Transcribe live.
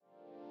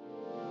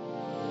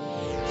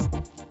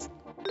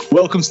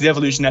Welcome to the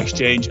Evolution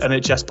Exchange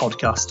NHS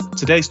podcast.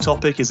 Today's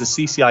topic is the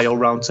CCIO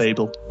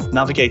Roundtable,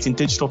 navigating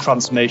digital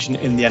transformation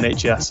in the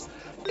NHS.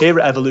 Here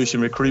at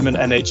Evolution Recruitment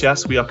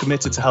NHS, we are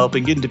committed to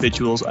helping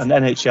individuals and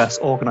NHS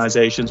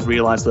organisations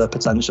realise their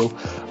potential.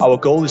 Our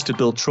goal is to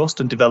build trust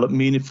and develop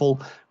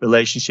meaningful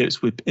relationships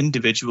with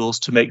individuals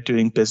to make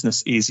doing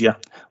business easier.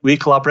 We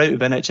collaborate with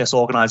NHS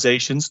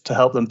organisations to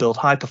help them build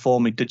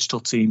high-performing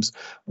digital teams.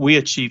 We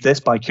achieve this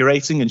by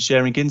curating and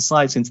sharing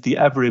insights into the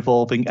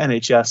ever-evolving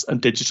NHS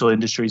and digital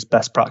industry's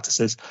best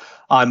practices.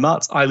 I'm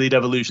Matt, I lead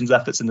Evolution's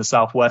efforts in the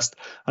South West,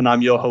 and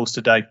I'm your host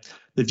today.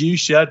 The views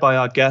shared by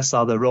our guests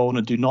are their own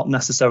and do not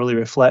necessarily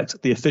reflect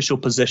the official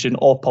position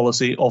or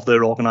policy of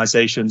their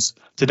organisations.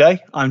 Today,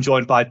 I'm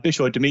joined by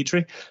Bishoy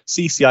Dimitri,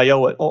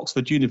 CCIO at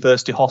Oxford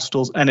University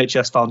Hospitals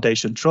NHS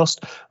Foundation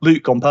Trust,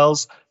 Luke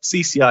Gompels,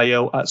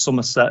 CCIO at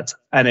Somerset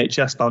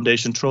NHS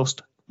Foundation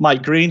Trust,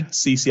 Mike Green,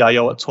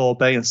 CCIO at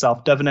Torbay and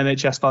South Devon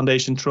NHS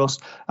Foundation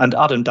Trust, and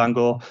Adam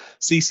Dangoor,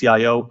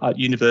 CCIO at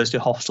University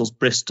Hospitals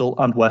Bristol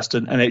and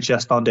Weston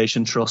NHS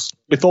Foundation Trust.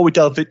 Before we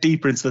delve a bit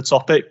deeper into the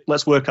topic,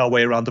 let's work our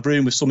way around the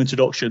room with some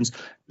introductions.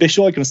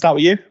 Bishoy, can I start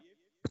with you?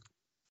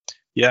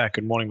 Yeah,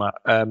 good morning,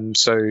 Matt.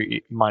 So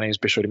my name is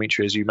Bishoy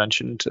Dimitri, as you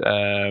mentioned.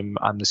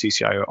 I'm the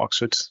CCIO at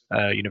Oxford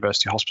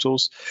University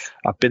Hospitals.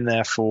 I've been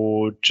there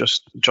for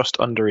just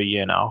under a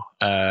year now,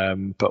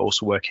 but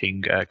also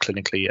working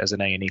clinically as an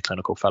A&E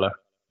clinical fellow,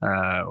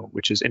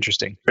 which is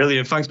interesting.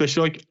 Brilliant. Thanks,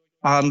 Bishoy.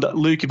 And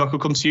Luke, if I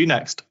could come to you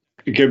next.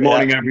 Good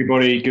morning,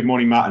 everybody. Good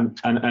morning, Matt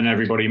and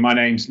everybody. My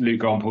name's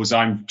Luke Gompels.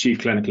 I'm Chief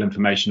Clinical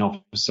Information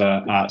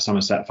Officer at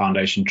Somerset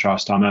Foundation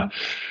Trust. I'm a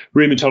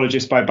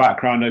rheumatologist by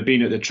background. I've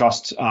been at the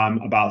Trust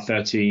about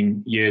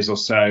 13 years or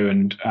so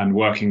and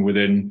working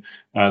within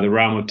the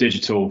realm of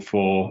digital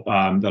for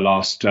the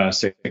last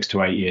 6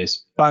 to 8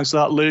 years. Thanks for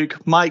that,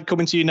 Luke. Mike,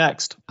 coming to you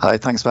next. Hi,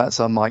 thanks, Matt.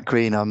 So I'm Mike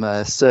Green. I'm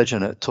a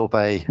surgeon at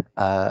Torbay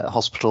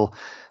Hospital.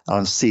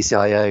 I'm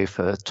CCIO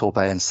for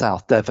Torbay and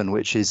South Devon,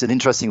 which is an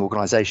interesting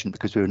organisation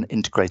because we're an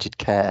integrated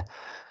care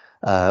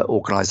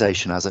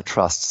organisation as a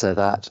trust. So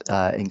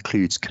that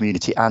includes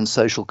community and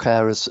social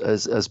care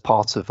as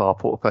part of our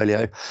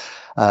portfolio.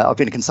 I've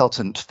been a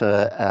consultant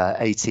for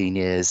 18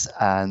 years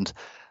and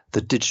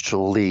the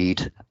digital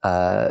lead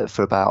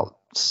for about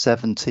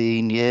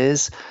 17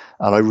 years.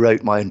 And I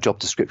wrote my own job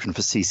description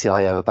for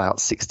CCIO about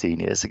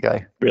 16 years ago.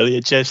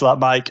 Brilliant. Cheers for that,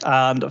 Mike.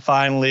 And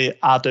finally,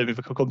 Adam, if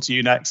I could come to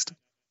you next.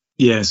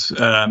 Yes,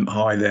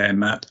 hi there,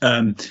 Matt.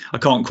 I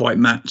can't quite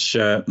match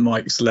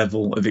Mike's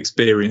level of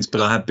experience,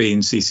 but I have been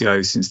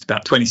CCIO since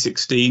about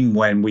 2016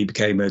 when we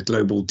became a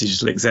global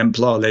digital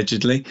exemplar,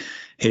 allegedly,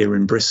 here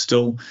in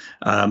Bristol.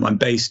 I'm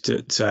based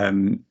at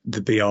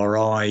the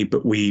BRI,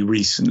 but we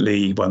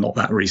recently, well, not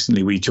that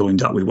recently, we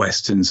joined up with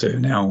Weston, so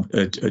now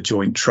a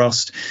joint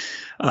trust.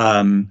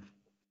 I'm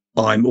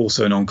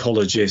also an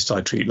oncologist.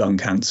 I treat lung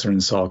cancer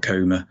and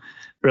sarcoma.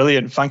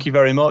 Brilliant. Thank you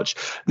very much.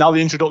 Now the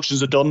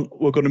introductions are done,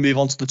 we're going to move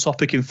on to the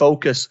topic in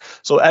focus.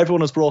 So everyone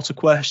has brought a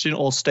question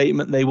or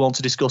statement they want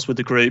to discuss with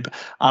the group.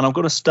 And I'm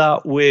going to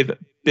start with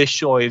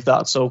Bishoy, if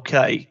that's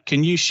okay.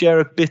 Can you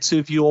share a bit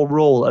of your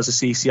role as a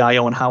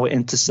CCIO and how it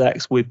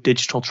intersects with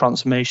digital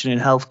transformation in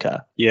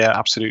healthcare? Yeah,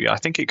 absolutely. I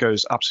think it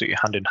goes absolutely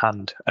hand in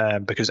hand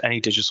because any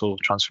digital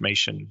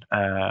transformation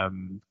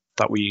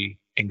that we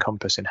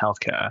encompass in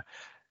healthcare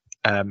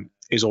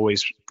is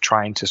always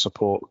trying to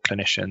support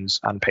clinicians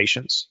and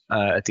patients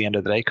at the end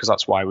of the day, because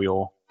that's why we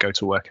all go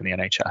to work in the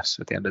NHS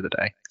at the end of the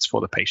day. It's for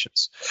the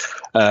patients.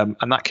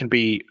 And that can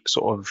be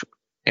sort of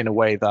in a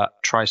way that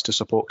tries to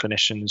support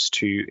clinicians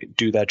to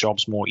do their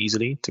jobs more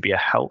easily, to be a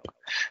help,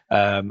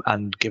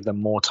 and give them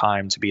more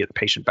time to be at the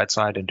patient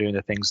bedside and doing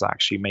the things that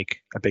actually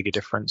make a bigger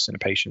difference in a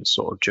patient's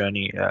sort of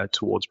journey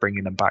towards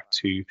bringing them back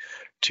to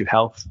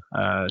health,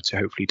 to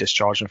hopefully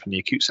discharge them from the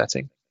acute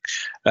setting.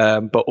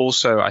 But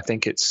also, I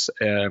think it's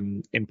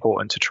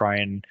important to try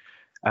and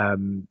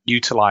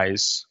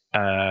utilize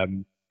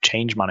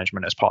change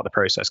management as part of the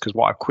process, because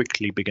what I've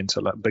quickly begun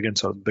to learn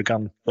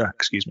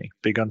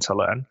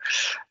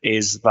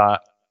is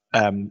that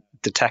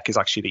the tech is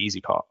actually the easy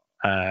part.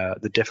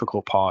 The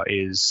difficult part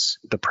is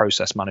the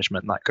process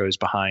management that goes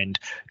behind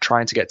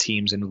trying to get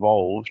teams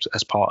involved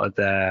as part of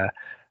their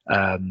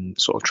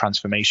sort of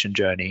transformation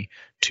journey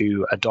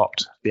to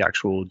adopt the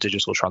actual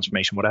digital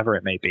transformation, whatever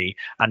it may be.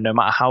 And no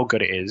matter how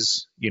good it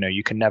is,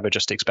 you can never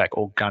just expect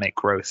organic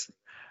growth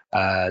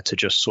to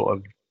just sort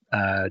of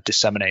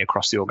disseminate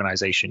across the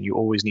organization. You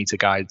always need to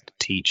guide,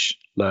 teach,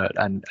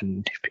 learn,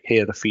 and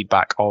hear the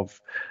feedback of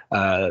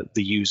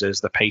the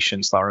users, the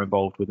patients that are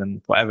involved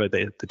within whatever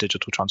the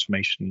digital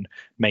transformation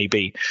may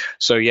be.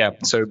 So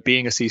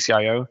being a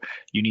CCIO,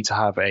 you need to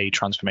have a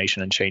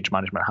transformation and change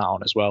management hat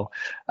on as well,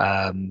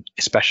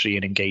 especially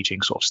in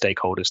engaging sort of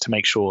stakeholders to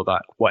make sure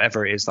that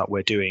whatever it is that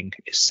we're doing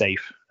is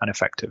safe and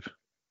effective.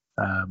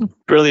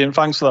 Brilliant.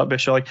 Thanks for that,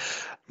 Bishoy.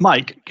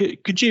 Mike,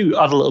 could you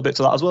add a little bit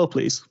to that as well,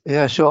 please?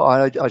 Yeah, sure.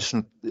 I just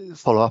want to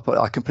follow up.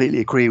 I completely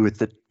agree with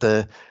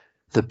the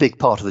big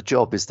part of the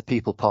job is the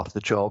people part of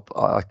the job.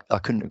 I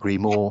couldn't agree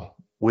more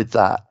with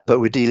that. But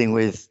we're dealing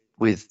with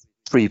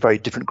three very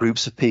different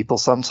groups of people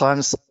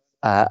sometimes.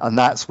 And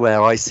that's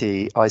where I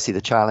see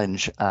the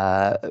challenge,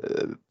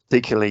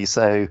 particularly.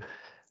 So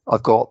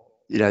I've got,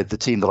 the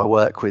team that I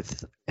work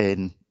with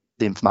in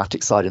the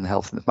informatics side in the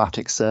health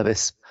informatics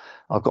service.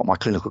 I've got my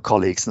clinical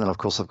colleagues, and then of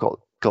course I've got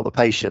the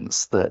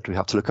patients that we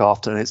have to look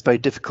after, and it's very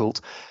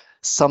difficult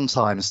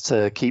sometimes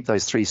to keep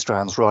those three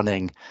strands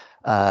running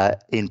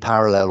in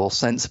parallel or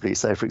sensibly.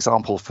 So, for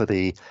example, for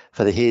the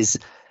HIS,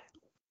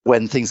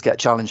 when things get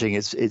challenging,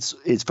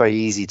 it's very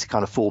easy to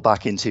kind of fall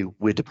back into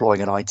we're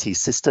deploying an IT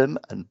system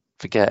and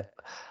forget.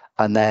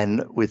 And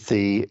then with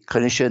the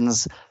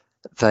clinicians,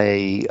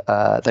 they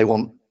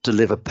want to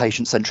deliver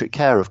patient-centric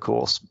care, of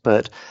course,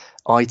 but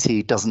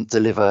IT doesn't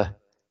deliver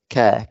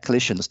care,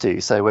 clinicians do.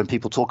 So when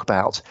people talk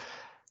about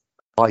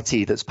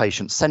IT that's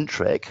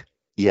patient-centric,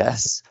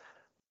 yes,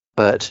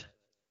 but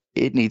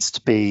it needs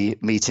to be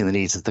meeting the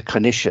needs of the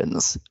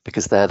clinicians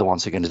because they're the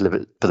ones who are going to deliver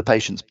it for the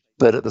patients.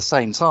 But at the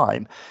same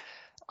time,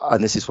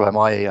 and this is where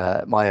my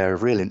area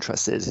of real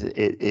interest is,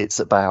 it's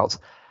about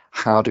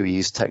how do we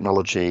use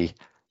technology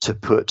to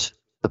put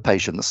the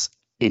patients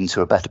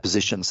into a better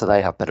position so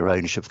they have better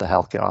ownership of the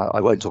healthcare.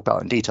 I won't talk about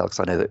it in detail because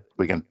I know that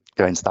we're going to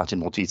go into that in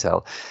more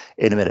detail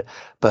in a minute.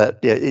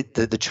 But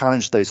the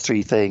challenge of those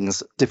three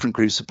things, different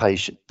groups of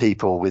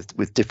people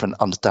with different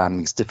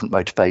understandings, different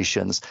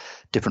motivations,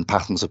 different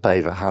patterns of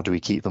behaviour, how do we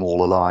keep them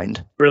all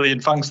aligned?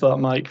 Brilliant, thanks for that,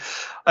 Mike.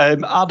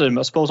 Adam,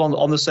 I suppose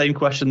on the same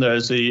question there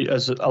as a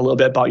little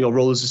bit about your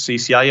role as a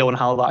CCIO and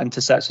how that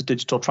intersects with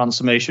digital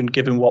transformation,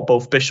 given what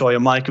both Bishoy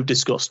and Mike have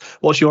discussed.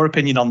 What's your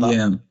opinion on that?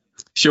 Yeah,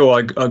 sure,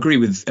 I agree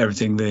with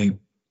everything the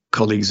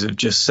colleagues have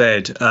just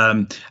said. As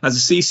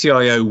a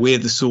CCIO, we're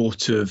the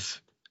sort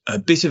of a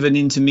bit of an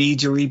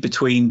intermediary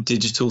between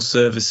digital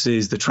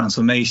services, the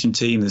transformation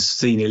team, the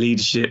senior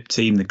leadership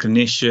team, the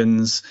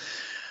clinicians,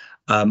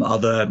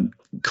 other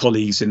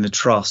colleagues in the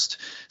trust.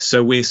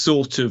 So we're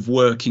sort of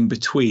working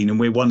between, and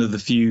we're one of the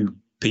few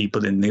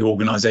people in the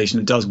organisation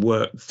that does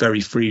work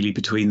very freely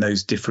between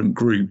those different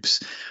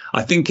groups.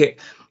 I think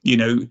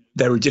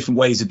there are different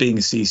ways of being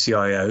a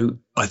CCIO.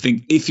 I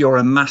think if you're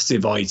a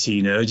massive IT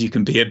nerd, you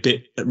can be a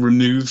bit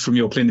removed from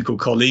your clinical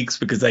colleagues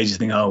because they just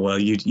think, oh, well,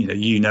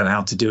 you know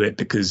how to do it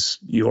because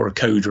you're a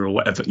coder or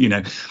whatever,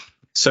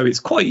 So it's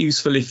quite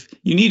useful if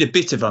you need a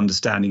bit of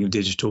understanding of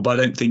digital, but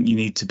I don't think you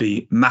need to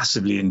be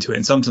massively into it.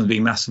 And sometimes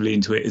being massively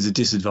into it is a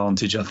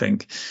disadvantage, I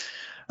think.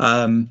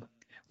 When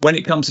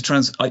it comes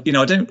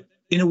to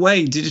in a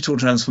way, digital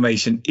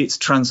transformation, it's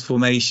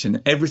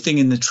transformation. Everything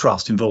in the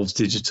trust involves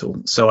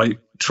digital. So I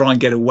try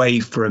and get away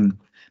from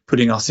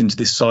putting us into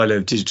this silo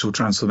of digital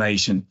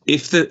transformation.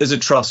 If as a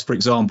trust, for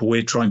example,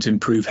 we're trying to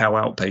improve how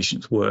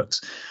outpatients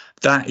works,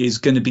 that is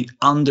going to be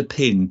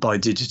underpinned by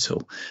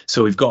digital.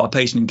 So we've got our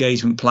patient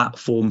engagement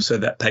platform so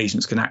that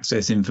patients can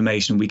access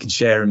information. We can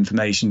share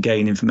information,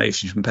 gain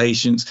information from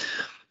patients.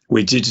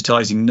 We're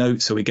digitizing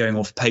notes, so we're going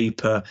off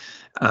paper,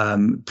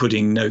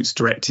 putting notes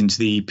direct into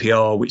the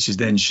EPR, which is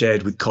then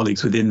shared with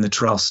colleagues within the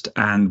trust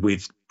and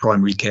with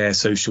primary care,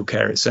 social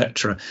care,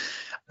 etc.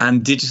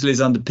 And digital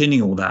is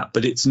underpinning all that,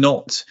 but it's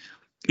not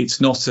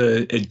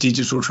a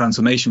digital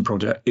transformation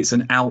project. It's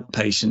an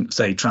outpatient,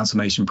 say,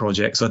 transformation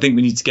project. So I think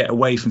we need to get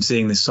away from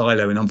seeing this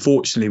silo. And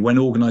unfortunately, when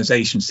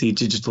organisations see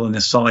digital in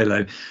a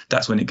silo,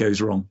 that's when it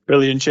goes wrong.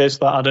 Brilliant. Cheers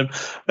for that,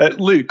 Adam.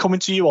 Luke, coming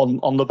to you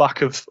on the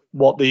back of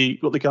what the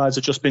guys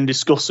have just been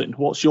discussing,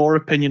 what's your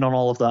opinion on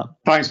all of that?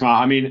 Thanks,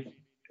 Matt. I mean,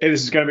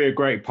 this is going to be a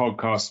great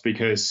podcast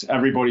because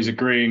everybody's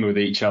agreeing with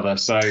each other.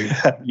 So,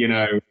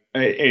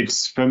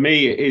 it's for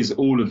me, it is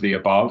all of the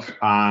above.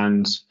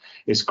 And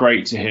it's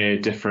great to hear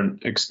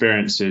different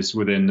experiences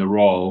within the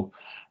role,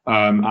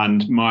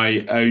 and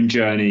my own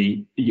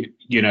journey,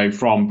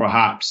 from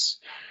perhaps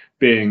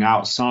being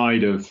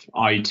outside of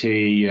IT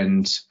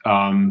and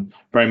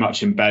very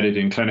much embedded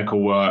in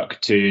clinical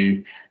work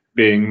to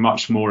being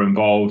much more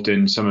involved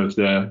in some of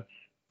the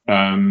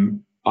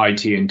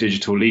IT and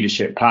digital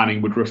leadership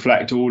planning would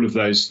reflect all of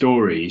those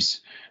stories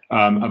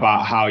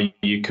about how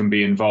you can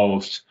be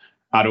involved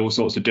at all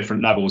sorts of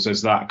different levels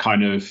as that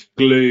kind of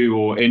glue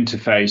or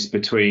interface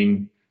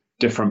between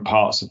different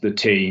parts of the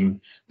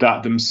team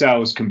that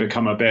themselves can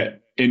become a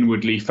bit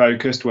inwardly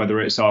focused,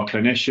 whether it's our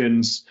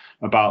clinicians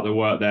about the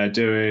work they're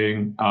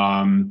doing,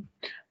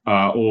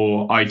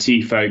 or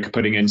IT folk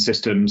putting in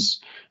systems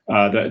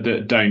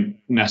that don't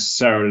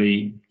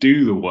necessarily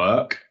do the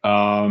work.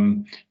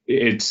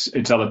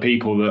 It's other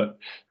people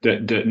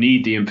that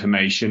need the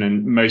information,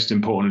 and most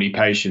importantly,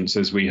 patients,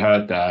 as we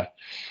heard there.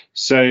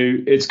 So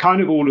it's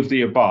kind of all of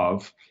the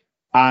above.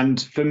 And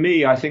for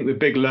me, I think the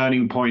big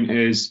learning point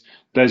is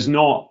there's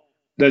not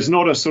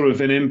a sort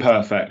of an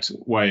imperfect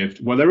way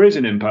of, well, there is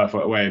an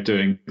imperfect way of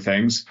doing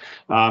things,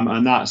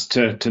 and that's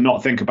to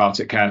not think about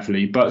it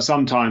carefully. But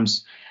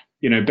sometimes,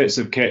 bits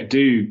of kit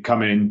do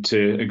come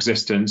into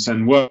existence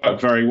and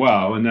work very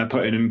well, and they're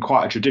put in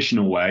quite a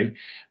traditional way.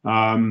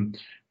 And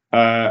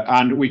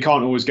we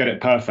can't always get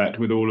it perfect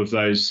with all of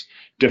those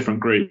different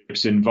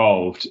groups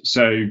involved.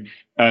 So,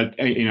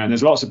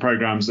 there's lots of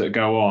programs that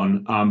go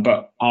on,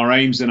 but our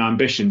aims and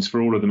ambitions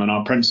for all of them and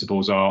our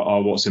principles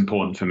are what's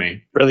important for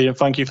me. Brilliant.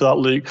 Thank you for that,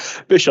 Luke.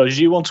 Bishoy, did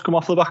you want to come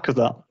off the back of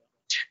that?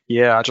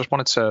 Yeah, I just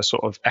wanted to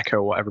sort of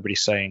echo what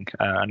everybody's saying,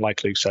 and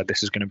like Luke said,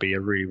 this is going to be a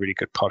really, really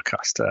good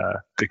podcast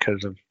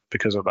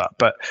because of that.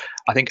 But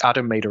I think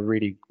Adam made a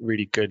really,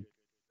 really good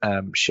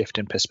shift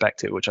in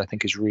perspective, which I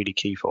think is really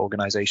key for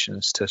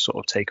organizations to sort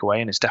of take away,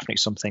 and it's definitely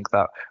something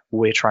that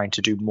we're trying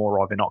to do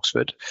more of in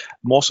Oxford,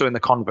 more so in the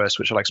converse,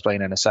 which I'll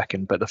explain in a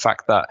second. But the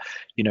fact that,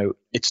 you know,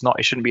 it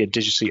shouldn't be a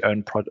digitally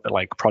owned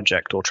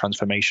project or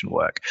transformation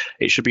work.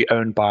 It should be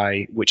owned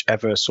by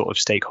whichever sort of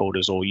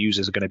stakeholders or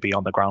users are going to be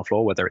on the ground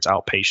floor, whether it's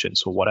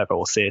outpatients or whatever,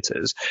 or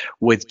theatres,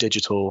 with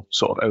digital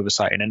sort of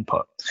oversight and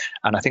input.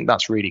 And I think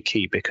that's really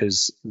key,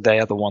 because they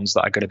are the ones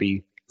that are going to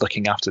be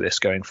looking after this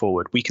going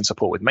forward. We can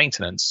support with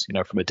maintenance, you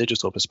know, from a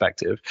digital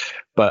perspective,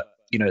 but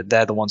you know,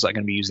 they're the ones that are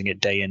going to be using it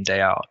day in,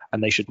 day out,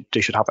 and they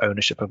should have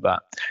ownership of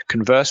that.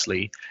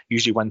 Conversely,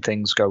 usually when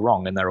things go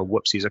wrong and there are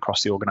whoopsies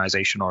across the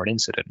organization or an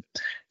incident,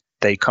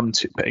 they come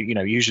to, you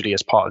know, usually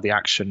as part of the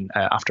action,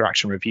 after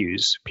action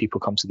reviews, people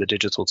come to the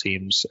digital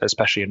teams,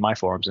 especially in my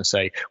forums, and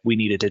say, we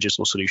need a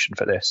digital solution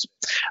for this.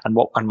 And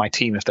my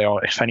team,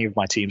 if any of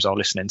my teams are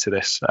listening to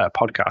this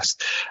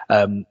podcast,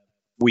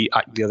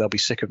 they'll be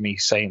sick of me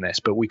saying this,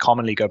 but we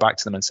commonly go back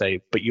to them and say,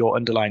 but your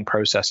underlying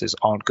processes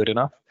aren't good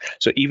enough.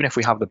 So even if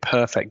we have the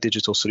perfect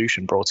digital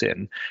solution brought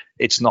in,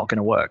 it's not going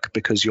to work,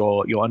 because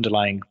your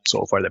underlying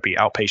sort of, whether it be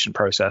outpatient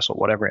process or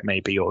whatever it may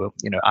be, or,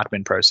 you know,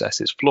 admin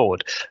process is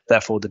flawed.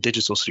 Therefore, the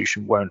digital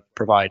solution won't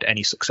provide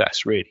any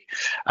success, really.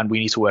 And we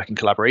need to work in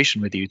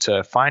collaboration with you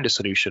to find a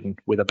solution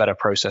with a better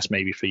process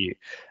maybe for you.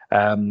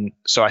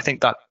 So I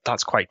think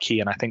that's quite key,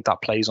 and I think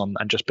that plays on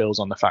and just builds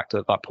on the fact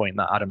of that point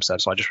that Adam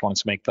said. So I just wanted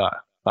to make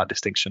that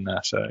distinction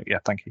there. So yeah,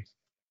 thank you.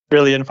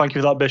 Brilliant. Thank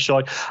you for that,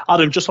 Bishoy.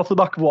 Adam, just off the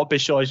back of what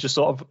Bishoy has just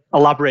sort of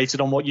elaborated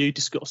on what you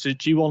discussed,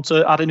 do you want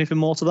to add anything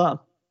more to that?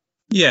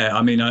 Yeah,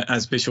 I mean,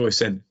 as Bishoy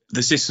said,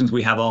 the systems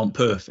we have aren't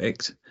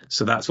perfect.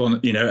 So that's one,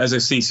 you know, as a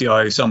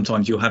CCIO,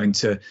 sometimes you're having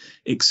to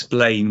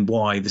explain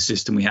why the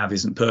system we have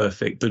isn't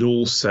perfect, but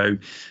also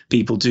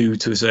people do,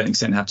 to a certain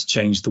extent, have to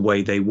change the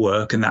way they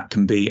work, and that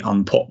can be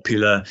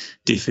unpopular,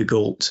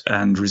 difficult,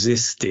 and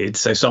resisted.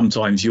 So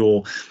sometimes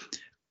you're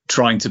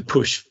trying to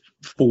push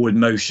forward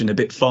motion a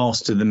bit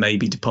faster than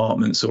maybe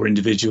departments or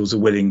individuals are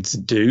willing to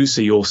do. So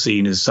you're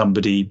seen as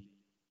somebody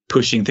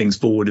pushing things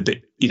forward a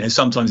bit, you know,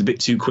 sometimes a bit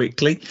too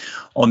quickly.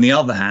 On the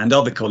other hand,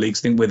 other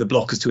colleagues think we're the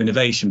blockers to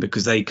innovation,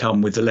 because they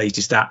come with the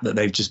latest app that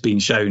they've just been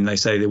shown. They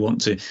say they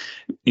want to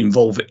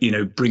involve it, you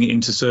know, bring it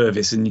into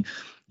service. And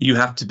you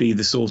have to be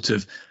the sort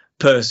of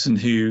person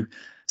who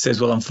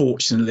says, well,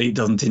 unfortunately, it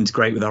doesn't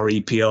integrate with our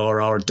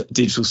EPR, our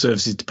digital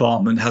services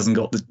department hasn't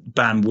got the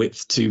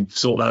bandwidth to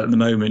sort that at the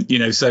moment, you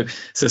know. So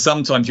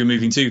sometimes you're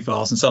moving too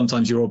fast, and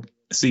sometimes you're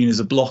seen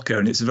as a blocker,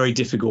 and it's a very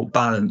difficult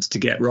balance to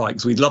get right,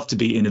 because we'd love to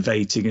be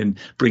innovating and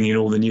bringing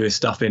all the newest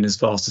stuff in as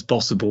fast as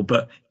possible,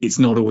 but it's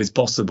not always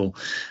possible.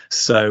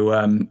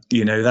 So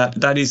you know,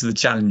 that is the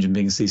challenge in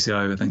being a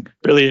CCIO, I think.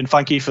 Brilliant.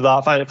 Thank you for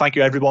that. Thank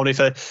you, everybody,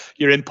 for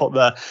your input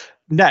there.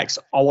 Next,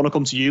 I want to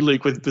come to you,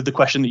 Luke, with the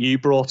question that you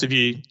brought, if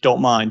you don't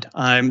mind.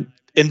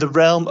 In the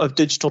realm of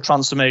digital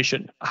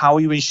transformation, how are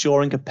you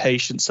ensuring a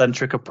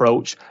patient-centric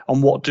approach,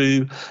 and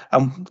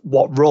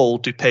what role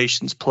do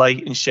patients play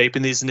in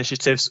shaping these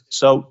initiatives?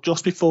 So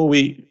just before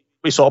we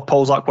sort of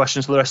pose that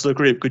question to the rest of the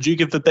group, could you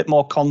give a bit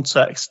more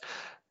context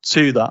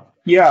to that?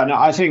 Yeah, no,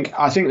 I think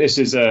this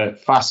is a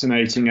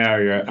fascinating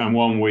area, and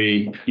one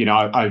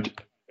I'm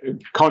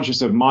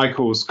conscious of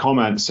Michael's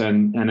comments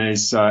and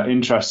his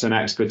interest and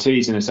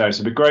expertise in this area.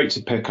 So it'd be great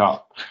to pick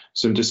up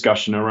some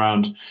discussion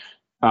around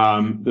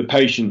the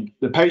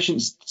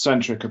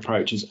patient-centric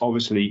approach is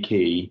obviously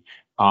key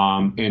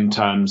in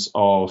terms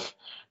of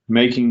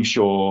making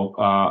sure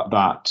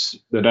that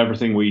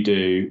everything we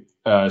do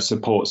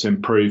supports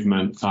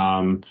improvement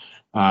and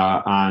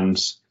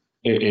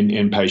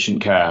in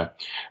patient care.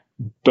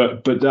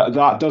 But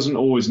that doesn't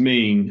always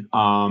mean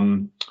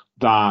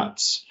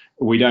that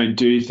we don't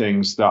do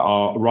things that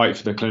are right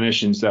for the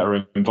clinicians that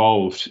are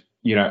involved,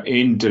 you know,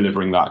 in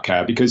delivering that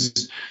care,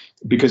 because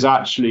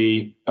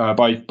actually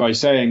by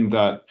saying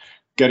that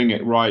getting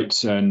it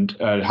right and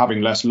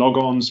having less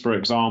log-ons, for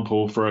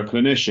example, for a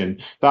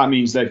clinician, that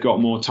means they've got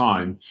more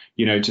time,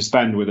 you know, to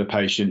spend with a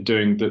patient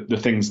doing the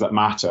things that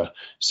matter.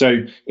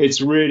 So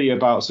it's really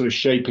about sort of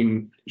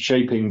shaping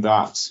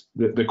that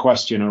the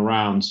question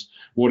around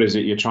what is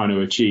it you're trying to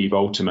achieve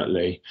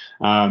ultimately,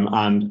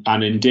 and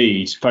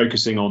indeed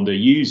focusing on the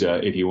user,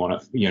 if you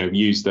want to, you know,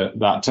 use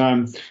that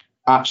term,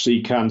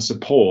 actually can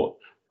support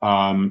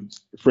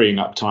freeing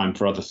up time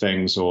for other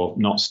things, or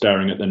not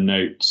staring at the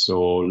notes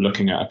or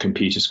looking at a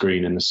computer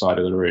screen in the side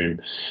of the room.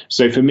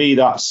 So for me,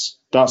 that's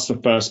the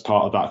first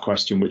part of that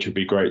question, which would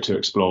be great to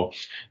explore.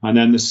 And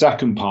then the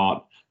second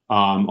part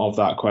of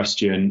that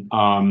question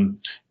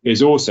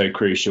is also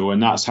crucial,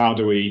 and that's how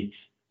do we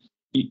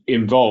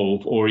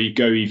involve or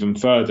go even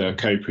further,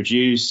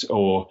 co-produce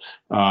or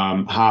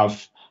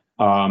have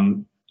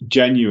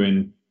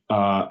genuine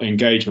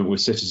engagement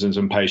with citizens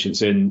and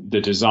patients in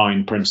the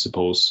design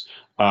principles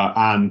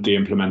and the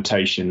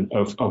implementation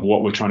of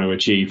what we're trying to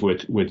achieve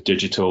with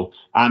digital,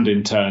 and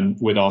in turn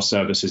with our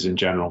services in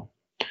general.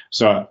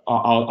 So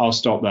I'll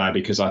stop there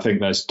because I think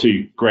there's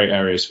two great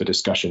areas for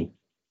discussion.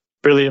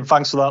 Brilliant.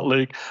 Thanks for that,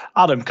 Luke.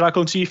 Adam, can I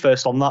come to you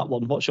first on that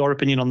one? What's your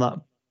opinion on that?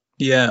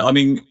 Yeah, I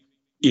mean,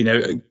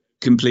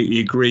 completely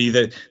agree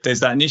that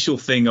there's that initial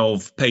thing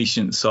of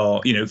patients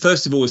are,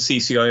 first of all, as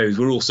CCIOs,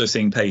 we're also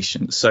seeing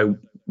patients. So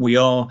we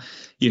are,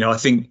 I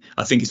think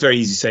it's very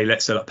easy to say,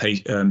 let's set up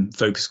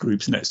focus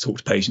groups and let's talk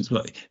to patients.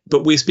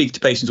 But we speak to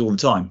patients all the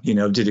time.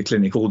 I did a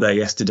clinic all day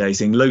yesterday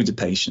seeing loads of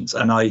patients,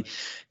 and I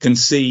can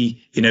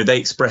see, they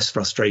express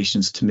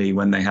frustrations to me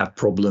when they have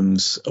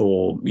problems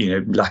or,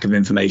 lack of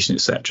information,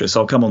 etc.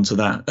 So I'll come on to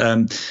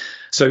that.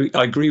 So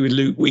I agree with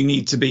Luke. We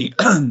need to be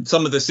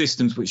some of the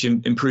systems which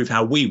improve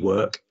how we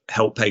work,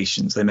 help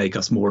patients. They make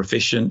us more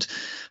efficient.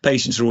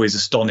 Patients are always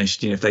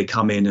astonished, if they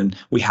come in and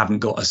we haven't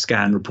got a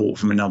scan report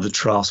from another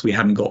trust, we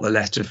haven't got the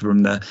letter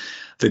from the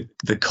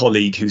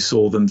colleague who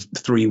saw them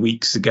 3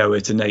 weeks ago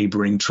at a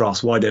neighbouring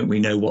trust. Why don't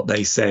we know what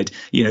they said?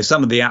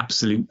 Some of the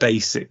absolute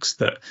basics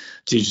that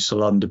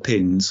digital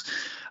underpins.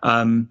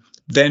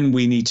 Then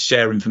we need to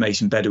share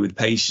information better with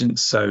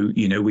patients. So,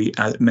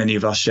 many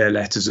of us share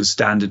letters as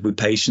standard with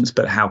patients,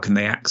 but how can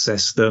they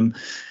access them?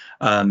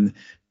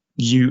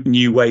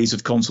 New ways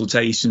of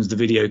consultations, the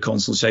video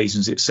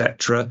consultations,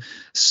 etc.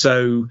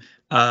 So,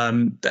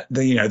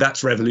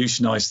 that's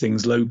revolutionised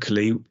things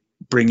locally.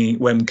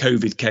 When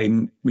COVID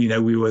came,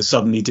 we were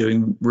suddenly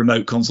doing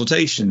remote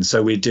consultations.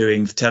 So we're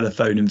doing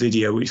telephone and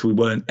video, which we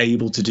weren't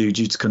able to do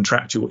due to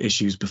contractual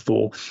issues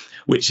before,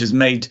 which has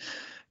made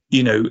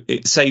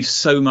it saves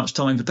so much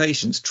time for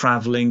patients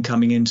traveling,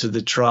 coming into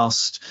the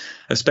trust,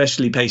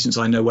 especially patients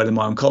I know well in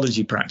my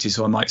oncology practice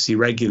who I might see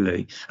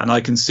regularly. And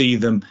I can see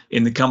them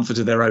in the comfort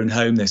of their own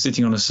home. They're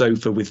sitting on a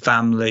sofa with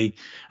family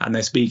and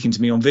they're speaking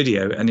to me on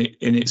video, and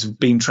it's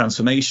been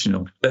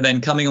transformational. But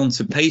then coming on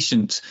to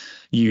patient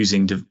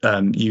using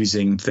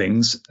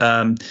things,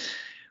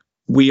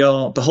 we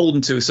are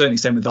beholden to a certain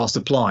extent with our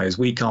suppliers.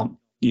 We can't,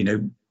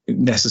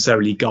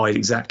 necessarily guide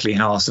exactly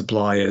how our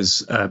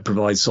suppliers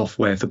provide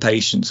software for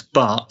patients.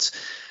 But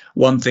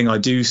one thing I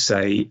do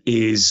say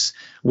is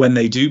when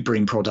they do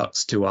bring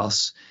products to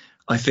us,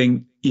 I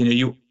think,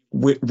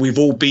 we've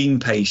all been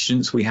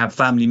patients. We have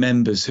family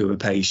members who are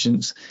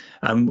patients.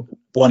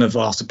 One of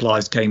our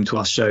suppliers came to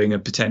us showing a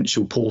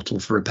potential portal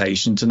for a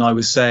patient. And I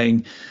was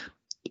saying,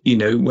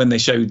 when they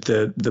showed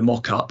the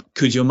mock-up,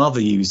 could your mother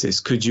use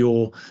this? Could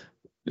your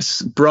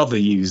brother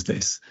use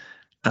this?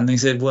 And they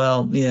said,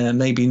 well, yeah,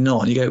 maybe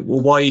not. And you go,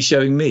 well, why are you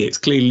showing me? It's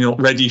clearly not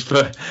ready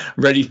for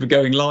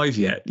going live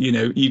yet.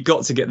 You've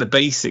got to get the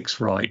basics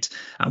right.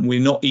 And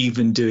we're not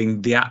even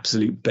doing the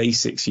absolute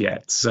basics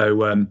yet.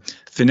 So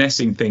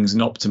finessing things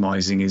and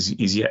optimizing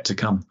is yet to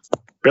come.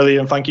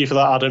 Brilliant. Thank you for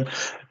that, Adam.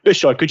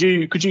 Bishoy,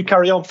 could you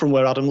carry on from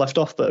where Adam left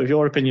off, but of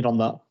your opinion on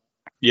that?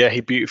 Yeah,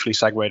 he beautifully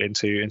segued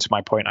into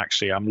my point.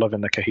 Actually, I'm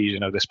loving the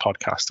cohesion of this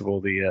podcast of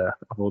all the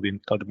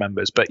other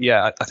members. But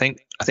yeah, I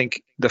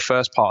think the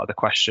first part of the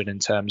question in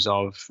terms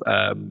of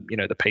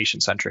the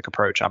patient-centric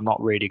approach, I'm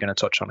not really going to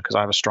touch on because I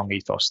have a strong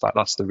ethos.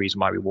 That's the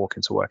reason why we walk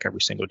into work every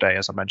single day.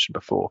 As I mentioned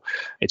before,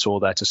 it's all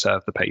there to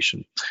serve the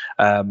patient.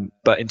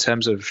 But in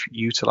terms of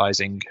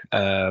utilizing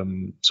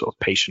sort of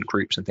patient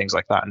groups and things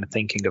like that, and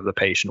thinking of the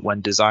patient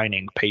when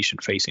designing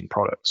patient-facing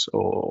products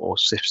or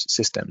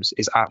systems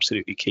is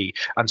absolutely key.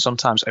 And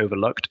sometimes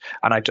overlooked,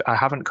 and I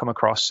haven't come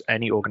across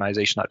any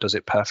organization that does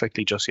it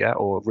perfectly just yet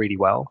or really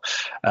well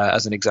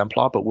as an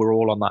exemplar, but we're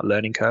all on that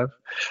learning curve.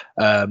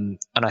 And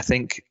I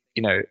think,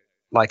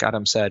 like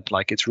Adam said,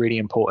 it's really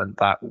important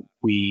that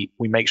we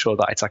make sure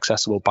that it's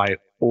accessible by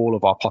all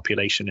of our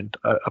population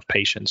of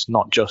patients,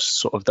 not just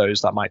sort of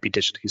those that might be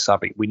digitally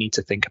savvy. We need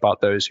to think about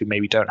those who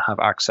maybe don't have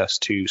access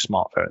to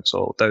smartphones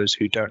or those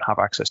who don't have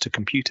access to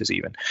computers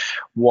even.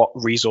 What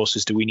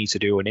resources do we need to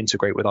do and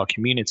integrate with our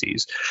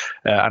communities?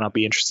 And I'll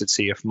be interested to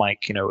see if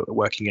Mike,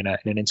 working in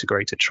an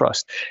integrated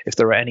trust, if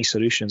there are any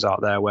solutions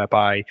out there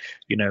whereby,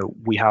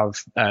 we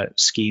have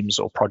schemes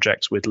or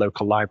projects with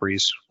local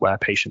libraries where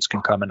patients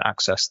can come and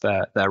access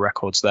their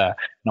records there.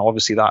 Now,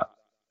 obviously that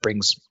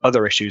brings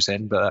other issues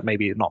in, but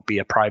maybe it not be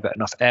a private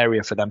enough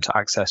area for them to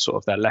access sort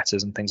of their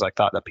letters and things like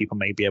that people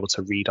may be able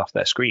to read off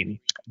their screen.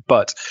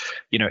 But,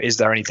 is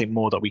there anything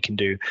more that we can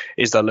do?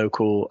 Is there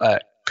local,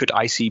 could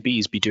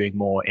ICBs be doing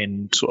more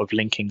in sort of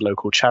linking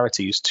local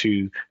charities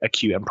to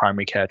acute and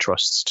primary care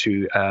trusts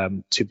to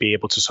be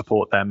able to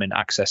support them in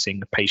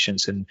accessing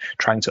patients and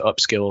trying to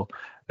upskill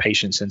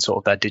patients in sort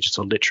of their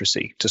digital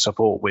literacy to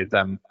support with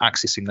them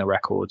accessing the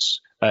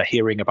records,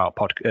 hearing about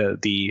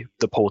the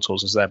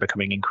portals as they're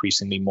becoming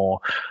increasingly more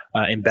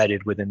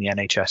embedded within the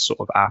NHS sort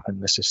of app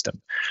and the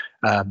system.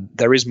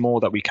 There is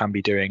more that we can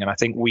be doing, and I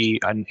think we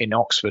in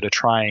Oxford are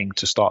trying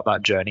to start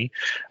that journey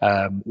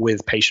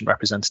with patient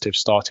representatives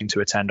starting to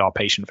attend our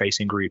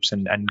patient-facing groups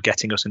and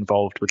getting us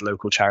involved with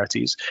local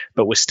charities,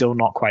 but we're still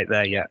not quite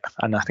there yet.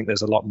 And I think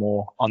there's a lot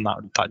more on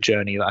that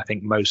journey that I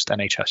think most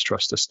NHS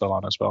trusts are still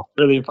on as well.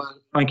 Brilliant.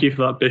 Thank you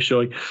for that,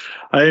 Bishoy.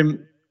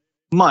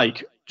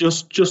 Mike,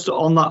 just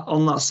on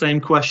that same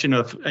question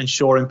of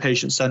ensuring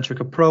patient-centric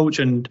approach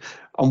and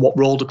what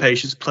role do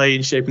patients play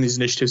in shaping these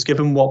initiatives,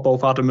 given what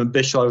both Adam and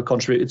Bishoy have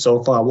contributed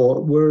so far,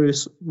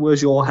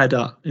 where's your head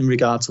at in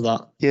regard to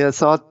that? Yeah,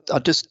 so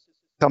I'd just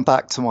come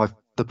back to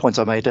the point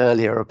I made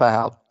earlier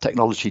about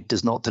technology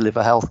does not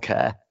deliver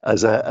healthcare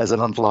as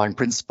an underlying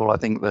principle. I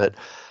think that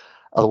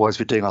otherwise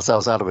we're doing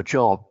ourselves out of a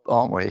job,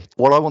 aren't we?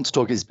 What I want to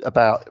talk is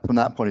about, from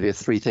that point of view,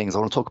 three things. I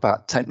want to talk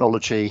about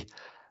technology,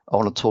 I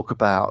want to talk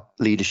about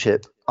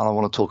leadership, and I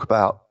want to talk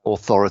about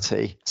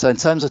authority. So in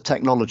terms of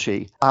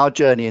technology, our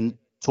journey in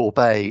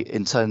Torbay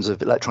in terms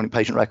of electronic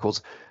patient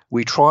records,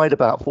 we tried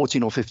about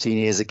 14 or 15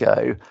 years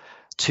ago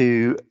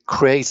to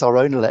create our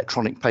own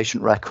electronic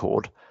patient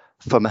record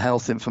from a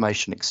health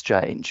information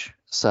exchange.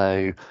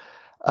 So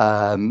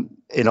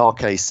in our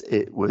case,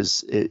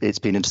 it's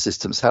been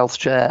InterSystems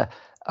HealthShare,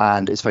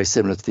 and it's very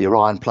similar to the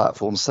Orion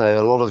platform.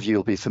 So a lot of you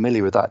will be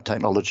familiar with that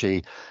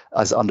technology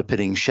as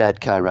underpinning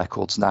shared care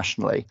records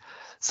nationally.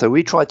 So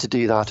we tried to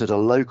do that at a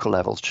local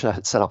level,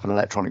 to set up an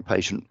electronic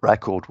patient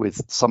record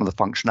with some of the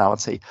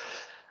functionality,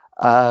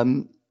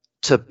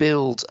 to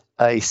build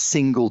a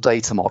single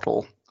data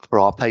model for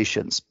our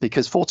patients,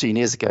 because 14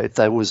 years ago,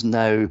 there was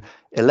no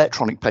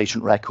electronic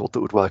patient record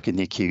that would work in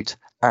the acute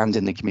and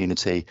in the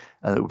community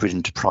and that would bridge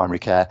into primary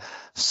care,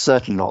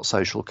 certainly not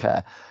social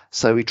care.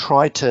 So we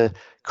tried to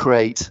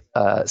create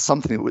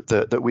something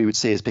that we would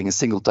see as being a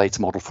single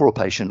data model for a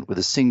patient with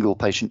a single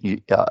patient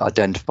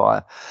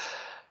identifier.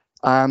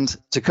 And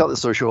to cut the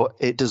story short,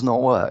 it does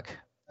not work.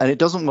 And it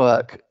doesn't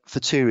work for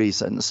two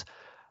reasons.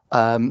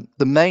 The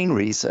main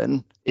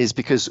reason is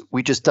because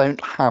we just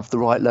don't have the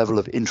right level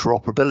of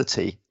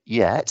interoperability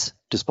yet,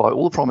 despite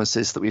all the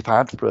promises that we've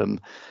had from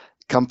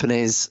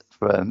companies,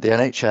 from the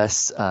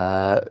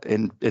NHS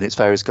in its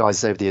various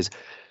guises over the years.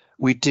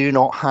 We do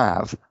not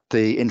have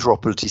the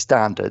interoperability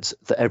standards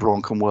that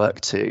everyone can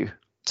work to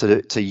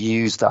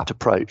use that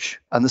approach.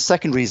 And the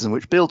second reason,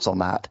 which builds on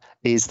that,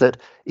 is that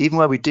even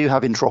where we do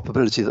have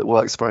interoperability that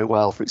works very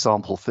well, for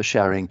example, for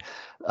sharing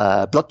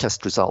blood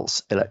test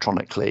results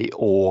electronically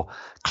or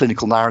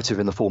clinical narrative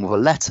in the form of a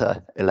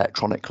letter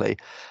electronically,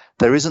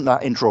 there isn't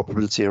that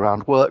interoperability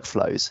around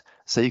workflows.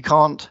 So you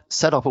can't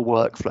set up a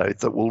workflow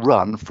that will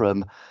run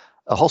from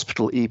a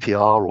hospital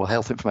EPR or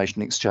health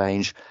information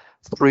exchange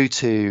through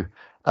to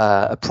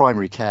a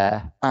primary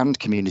care and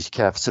community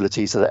care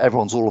facility so that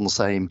everyone's all on the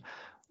same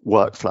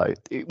workflow.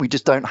 We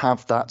just don't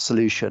have that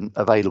solution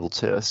available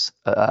to us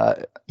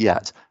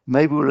yet.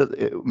 Maybe we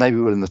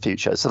will in the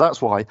future. So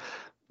that's why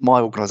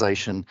my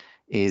organisation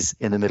is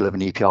in the middle of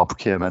an EPR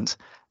procurement,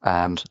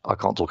 and I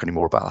can't talk any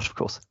more about that, of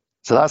course.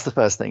 So that's the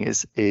first thing: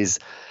 is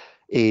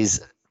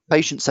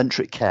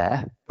patient-centric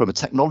care from a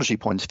technology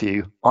point of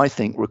view, I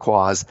think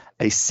requires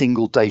a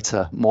single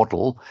data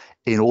model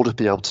in order to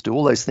be able to do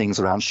all those things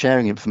around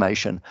sharing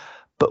information,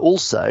 but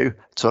also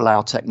to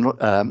allow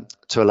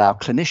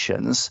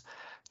clinicians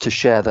to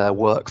share their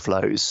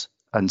workflows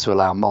and to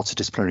allow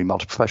multidisciplinary,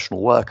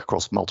 multi-professional work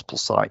across multiple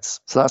sites.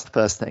 So that's the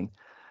first thing.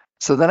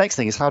 So the next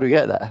thing is, how do we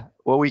get there?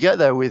 Well, we get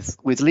there with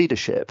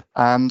leadership.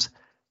 And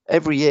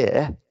every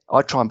year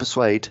I try and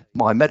persuade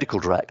my medical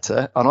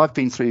director, and I've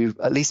been through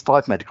at least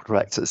 5 medical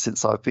directors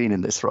since I've been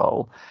in this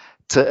role,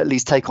 to at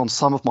least take on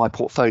some of my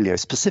portfolio,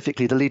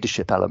 specifically the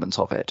leadership element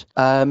of it.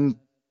 And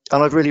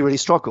I've really, really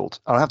struggled.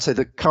 And I have to say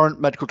the current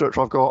medical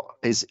director I've got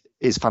is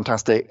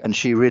fantastic, and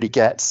she really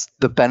gets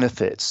the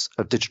benefits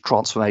of digital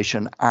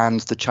transformation and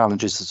the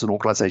challenges as an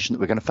organisation that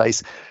we're going to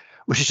face,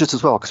 which is just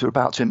as well because we're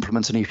about to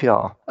implement an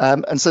EPR.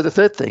 And so the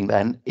third thing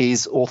then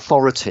is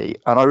authority.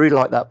 And I really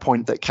like that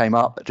point that came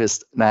up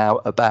just now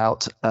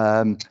about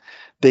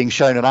being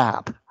shown an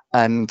app.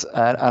 And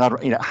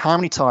how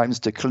many times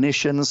do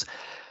clinicians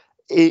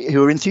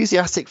who are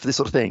enthusiastic for this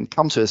sort of thing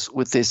come to us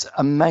with this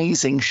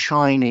amazing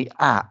shiny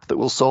app that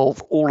will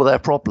solve all of their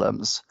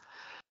problems?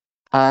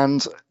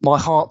 And my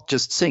heart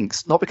just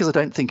sinks, not because I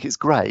don't think it's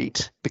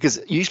great, because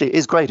usually it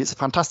is great. It's a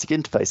fantastic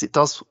interface. It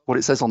does what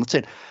it says on the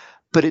tin,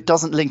 but it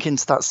doesn't link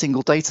into that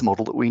single data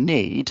model that we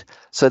need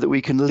so that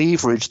we can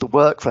leverage the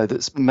workflow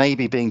that's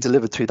maybe being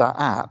delivered through that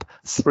app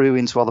through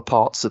into other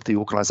parts of the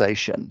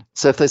organization.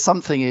 So if there's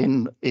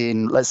something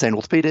in let's say in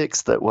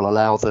orthopedics that will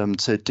allow them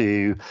to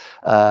do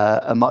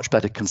a much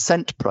better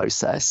consent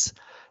process,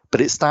 but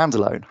it's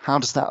standalone, how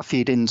does that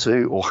feed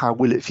into, or how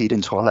will it feed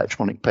into our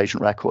electronic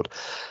patient record?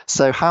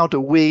 So how do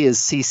we as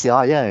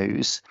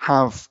CCIOs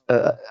how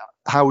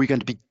are we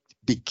going to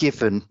be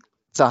given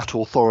that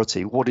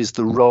authority? What is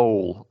the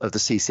role of the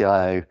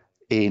CCIO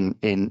in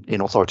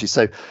authority?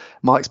 So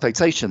my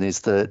expectation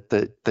is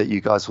that you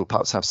guys will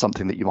perhaps have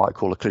something that you might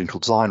call a clinical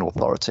design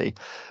authority.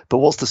 But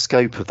what's the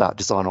scope of that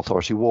design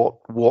authority?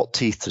 What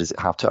teeth does it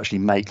have to actually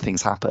make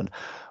things happen?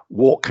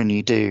 What can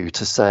you do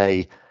to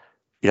say,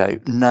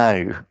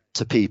 no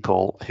to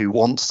people who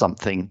want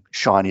something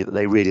shiny that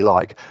they really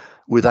like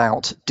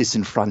without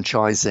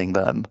disenfranchising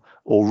them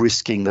or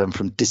risking them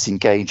from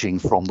disengaging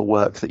from the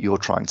work that you're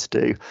trying to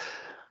do?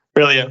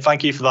 Brilliant.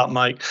 Thank you for that,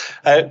 Mike.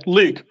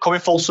 Luke,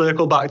 coming full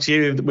circle back to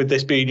you with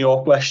this being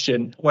your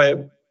question,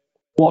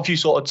 What have you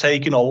sort of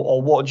taken,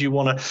 or what do you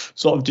want to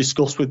sort of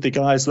discuss with the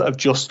guys that have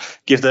just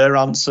give their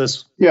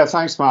answers? Yeah,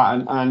 thanks,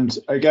 Matt. And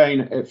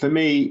again, for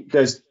me,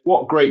 there's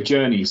what great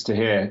journeys to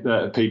hear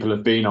that people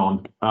have been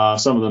on.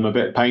 Some of them a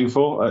bit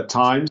painful at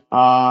times.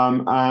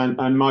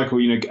 And Michael,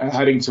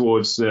 heading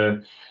towards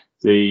the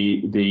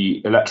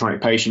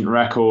electronic patient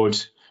record,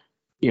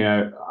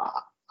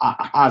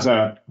 as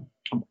a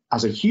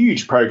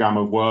huge program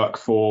of work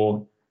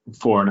for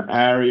an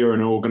area,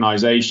 an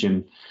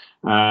organisation.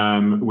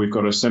 We've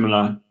got a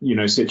similar,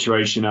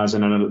 situation as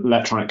an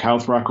electronic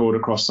health record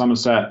across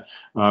Somerset,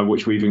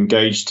 which we've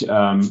engaged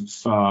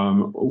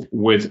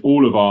with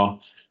all of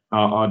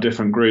our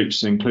different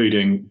groups,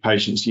 including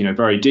patients,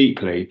 very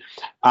deeply,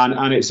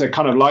 and it's a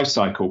kind of life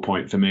cycle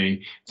point for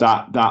me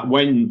that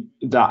when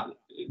that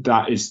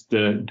is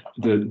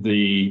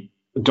the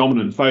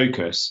dominant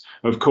focus.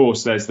 Of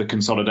course, there's the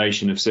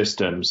consolidation of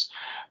systems.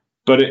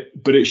 But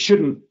it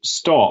shouldn't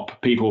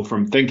stop people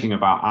from thinking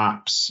about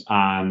apps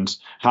and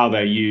how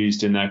they're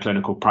used in their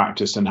clinical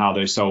practice and how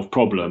they solve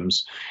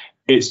problems.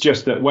 It's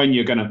just that when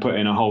you're going to put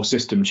in a whole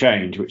system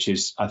change, which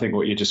is, I think,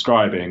 what you're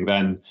describing,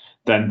 then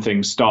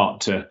things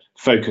start to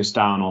focus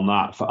down on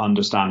that for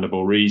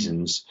understandable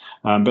reasons.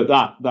 But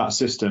that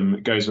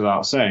system, goes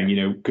without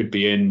saying, could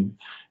be in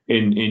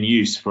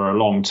use for a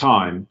long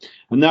time.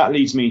 And that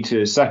leads me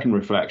to a second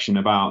reflection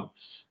about,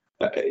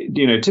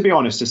 to be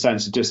honest, a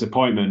sense of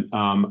disappointment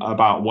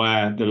about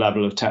where the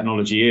level of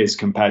technology is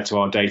compared to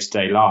our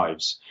day-to-day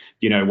lives,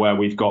 where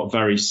we've got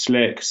very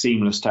slick,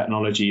 seamless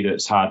technology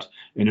that's had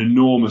an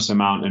enormous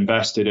amount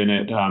invested in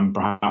it,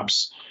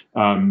 perhaps,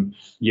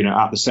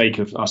 at the sake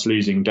of us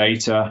losing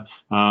data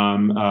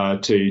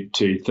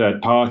to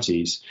third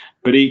parties.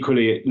 But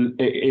equally,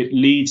 it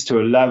leads to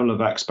a level of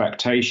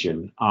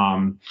expectation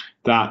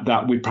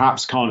that we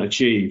perhaps can't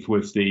achieve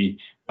with the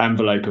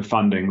envelope of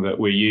funding that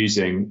we're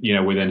using,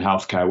 within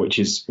healthcare, which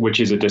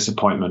is a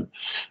disappointment.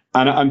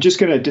 And I'm just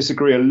going to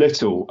disagree a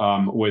little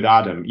with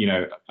Adam,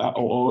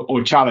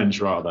 or challenge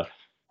rather,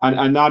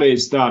 and that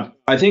is that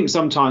I think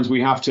sometimes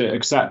we have to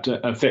accept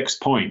a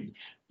fixed point,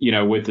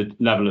 with the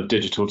level of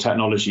digital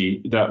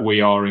technology that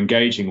we are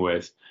engaging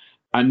with,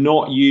 and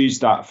not use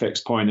that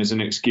fixed point as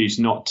an excuse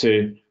not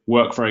to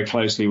work very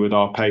closely with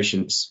our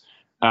patients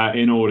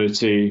in order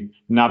to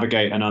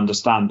navigate and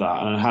understand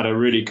that. And I had a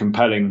really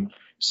compelling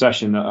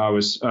session that I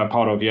was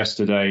part of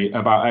yesterday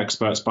about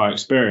experts by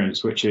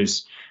experience, which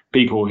is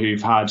people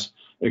who've had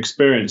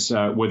experience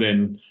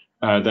within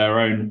their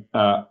own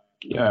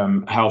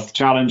health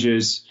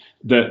challenges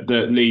that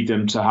lead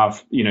them to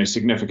have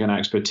significant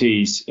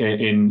expertise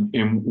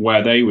in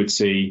where they would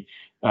see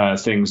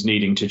things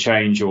needing to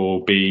change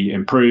or be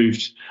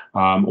improved,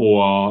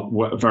 or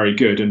are very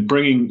good, and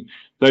bringing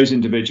those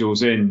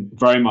individuals in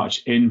very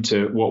much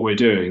into what we're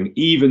doing,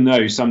 even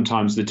though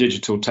sometimes the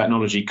digital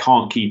technology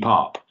can't keep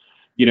up,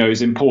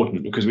 is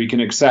important, because we can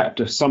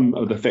accept some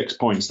of the fixed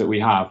points that we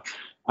have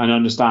and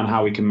understand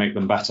how we can make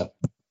them better.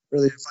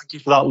 Brilliant. Thank you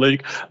for that,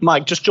 Luke.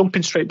 Mike, just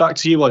jumping straight back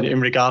to you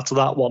in regard to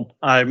that one,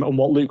 and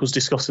what Luke was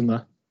discussing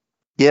there.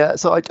 Yeah,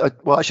 so I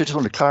just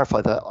want to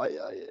clarify that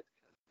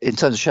in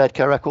terms of shared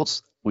care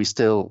records, we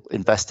still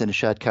invest in a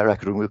shared care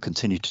record and we'll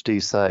continue to do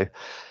so.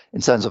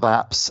 In terms of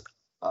apps,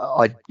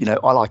 I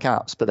like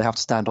apps, but they have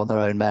to stand on their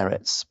own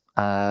merits.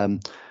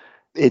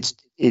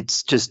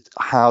 It's just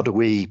how do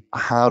we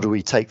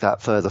take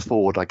that further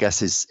forward, I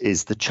guess,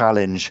 is the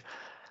challenge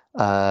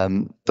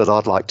that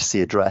I'd like to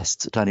see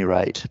addressed at any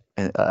rate.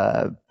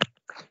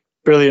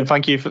 Brilliant.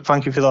 Thank you for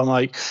that,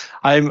 Mike.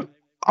 I'm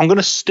going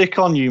to stick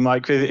on you,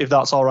 Mike, if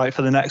that's all right,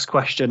 for the next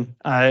question,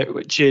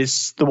 which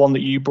is the one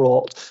that you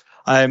brought.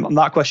 And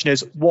that question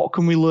is, what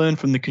can we learn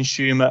from the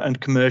consumer and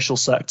commercial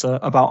sector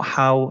about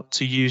how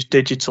to use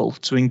digital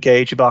to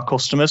engage with our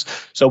customers?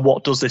 So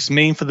what does this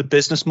mean for the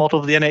business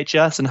model of the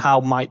NHS, and how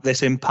might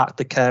this impact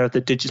the care of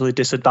the digitally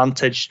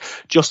disadvantaged,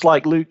 just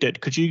like Luke did?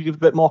 Could you give a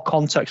bit more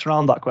context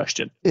around that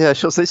question? Yeah,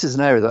 sure. So this is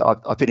an area that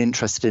I've been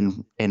interested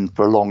in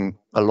for a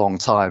long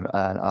time,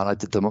 and I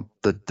did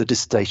the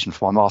dissertation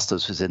for my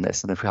master's was in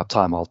this, and if we have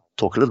time I'll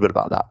talk a little bit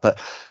about that. But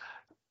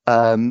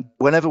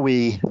whenever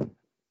we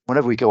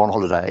go on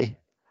holiday,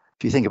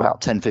 if you think about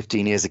 10,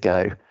 15 years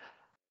ago,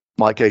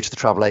 might go to the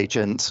travel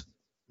agent,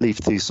 leaf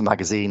through some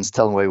magazines,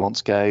 tell them where you want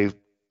to go.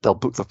 They'll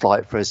book the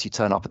flight for us. You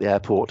turn up at the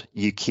airport,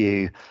 you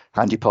queue,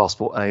 hand your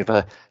passport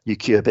over, you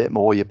queue a bit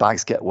more, your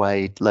bags get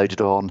weighed,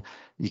 loaded on,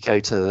 you go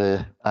to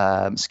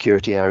the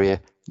security area,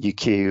 you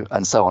queue,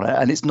 and so on.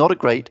 And it's not a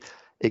great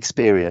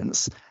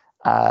experience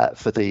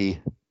for the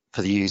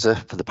user,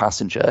 for the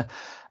passenger,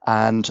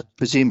 and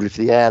presumably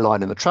for the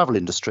airline and the travel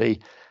industry.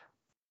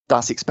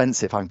 That's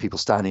expensive, having people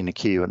standing in a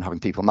queue and having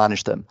people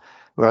manage them.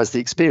 Whereas the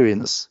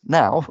experience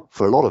now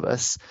for a lot of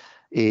us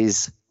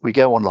is we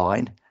go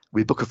online,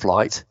 we book a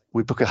flight,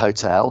 we book a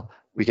hotel,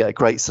 we get a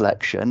great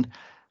selection,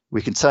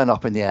 we can turn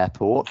up in the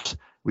airport,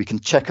 we can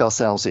check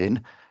ourselves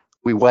in,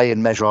 we weigh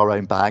and measure our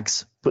own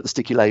bags, put the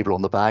sticky label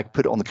on the bag,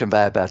 put it on the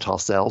conveyor belt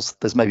ourselves.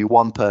 There's maybe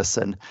one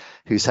person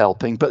who's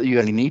helping, but you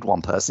only need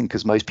one person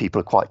because most people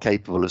are quite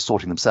capable of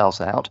sorting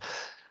themselves out.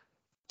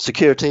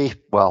 Security,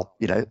 well,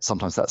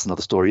 sometimes that's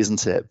another story,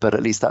 isn't it? But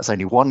at least that's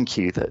only one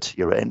queue that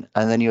you're in,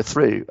 and then you're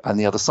through and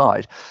the other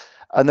side.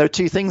 And there are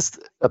two things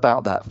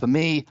about that. For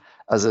me,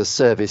 as a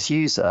service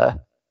user,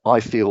 I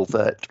feel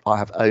that I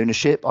have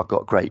ownership. I've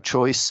got great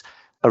choice.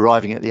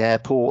 Arriving at the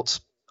airport,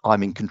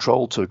 I'm in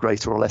control to a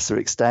greater or lesser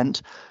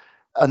extent.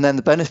 And then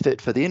the benefit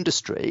for the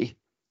industry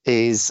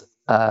is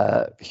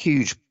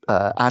huge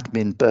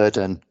admin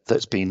burden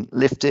that's been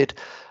lifted.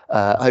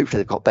 Hopefully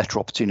they've got better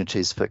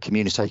opportunities for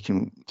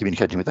communicating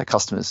with their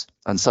customers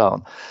and so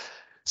on.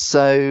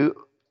 So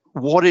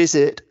what is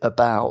it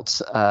about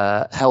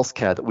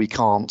healthcare that we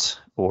can't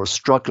or are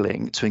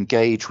struggling to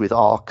engage with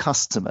our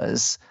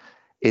customers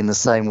in the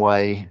same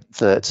way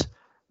that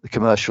the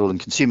commercial and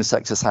consumer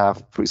sectors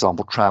have, for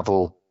example,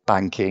 travel,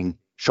 banking,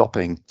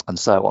 shopping, and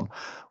so on?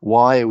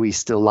 Why are we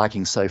still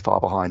lagging so far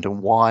behind,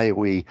 and why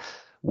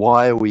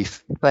are we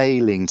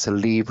failing to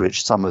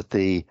leverage some of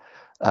the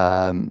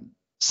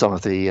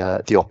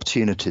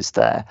opportunities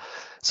there?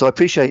 So I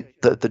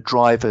appreciate that the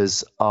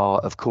drivers are,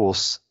 of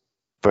course,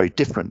 very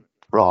different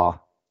for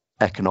our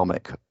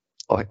economic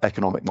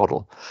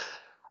model.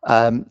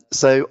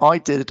 So I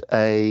did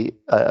a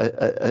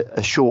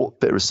short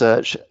bit of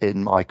research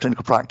in my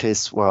clinical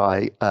practice where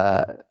I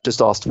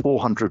just asked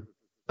 400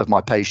 of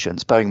my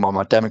patients, bearing in mind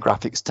my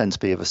demographics tend to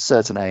be of a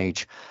certain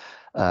age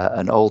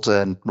and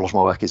older, and a lot of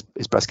my work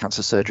is breast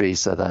cancer surgery,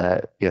 so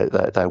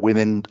they're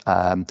women,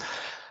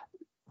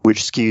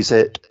 which skews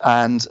it.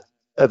 And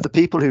of the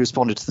people who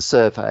responded to the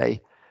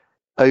survey,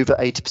 over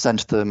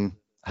 80% of them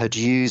had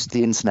used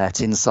the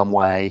internet in some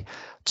way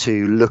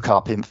to look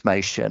up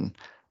information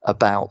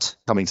about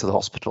coming to the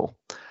hospital.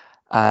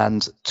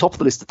 And top of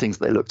the list of things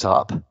that they looked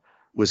up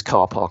was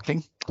car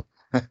parking.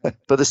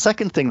 But the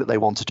second thing that they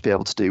wanted to be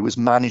able to do was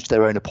manage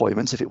their own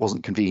appointments if it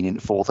wasn't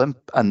convenient for them.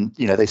 And,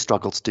 they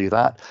struggled to do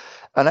that.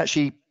 And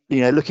actually,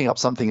 looking up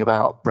something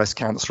about breast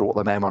cancer or what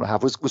they may or may not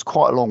have was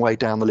quite a long way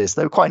down the list.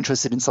 They were quite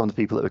interested in some of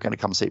the people that were going to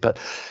come see. But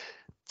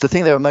the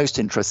thing they were most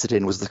interested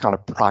in was the kind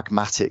of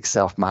pragmatic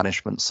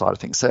self-management side of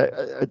things. So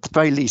at the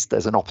very least,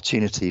 there's an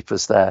opportunity for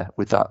us there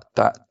with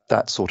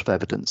that sort of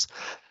evidence.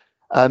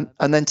 And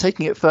then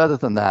taking it further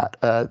than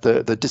that,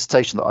 the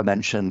dissertation that I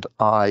mentioned,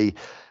 I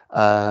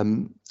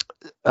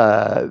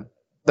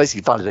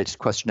basically validated a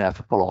questionnaire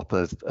for follow-up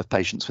of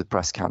patients with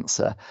breast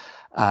cancer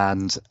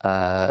and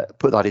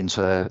put that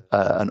into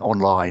an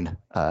online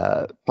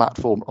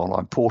platform,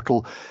 online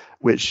portal,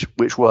 which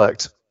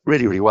worked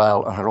really, really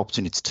well, and had an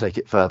opportunity to take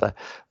it further.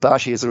 But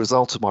actually, as a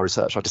result of my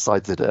research, I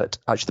decided that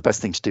actually the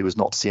best thing to do was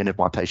not to see any of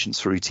my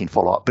patients for routine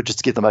follow-up, but just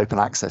to give them open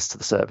access to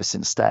the service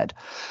instead,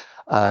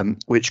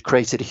 which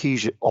created a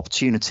huge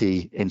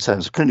opportunity in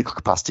terms of clinical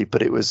capacity,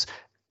 but it was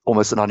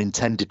almost an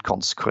unintended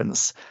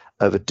consequence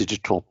of a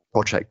digital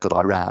project that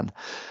I ran.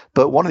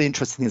 But one of the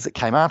interesting things that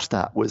came out of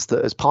that was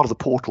that as part of the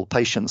portal,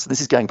 patients,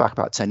 this is going back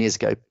about 10 years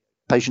ago,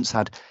 patients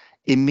had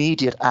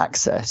immediate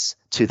access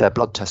to their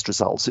blood test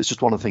results. It's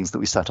just one of the things that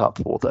we set up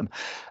for them.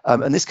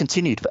 And this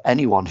continued for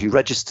anyone who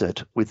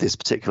registered with this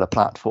particular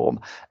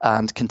platform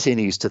and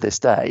continues to this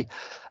day.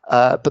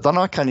 But then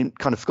I kind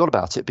of forgot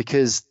about it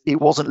because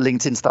it wasn't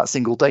linked into that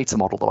single data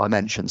model that I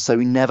mentioned. So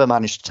we never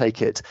managed to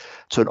take it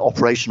to an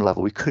operational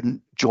level. We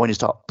couldn't join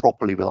it up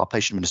properly with our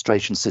patient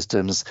administration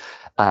systems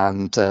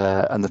and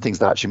the things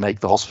that actually make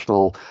the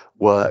hospital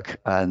work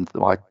and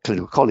my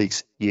clinical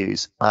colleagues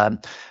use.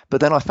 But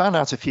then I found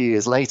out a few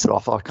years later,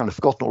 after I'd kind of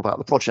forgotten all about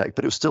the project,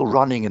 but it was still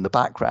running in the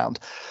background,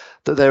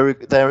 that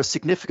there are a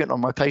significant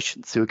number of my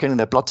patients who were getting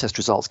their blood test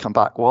results come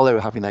back while they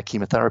were having their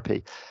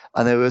chemotherapy.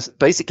 And they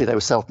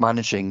were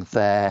self-managing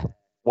their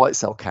white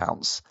cell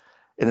counts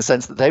in the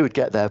sense that they would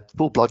get their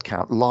full blood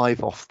count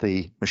live off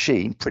the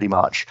machine pretty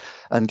much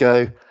and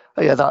go,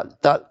 oh yeah,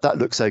 that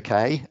looks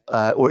okay,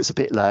 or it's a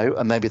bit low,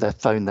 and maybe they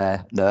phone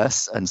their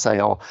nurse and say,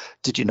 oh,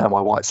 did you know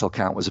my white cell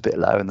count was a bit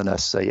low? And the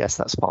nurse say, yes,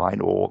 that's fine,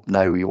 or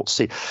no, you ought to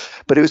see.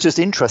 But it was just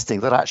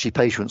interesting that actually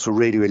patients were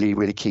really, really,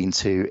 really keen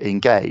to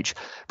engage.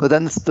 But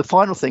then the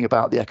final thing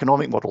about the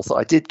economic models that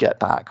I did get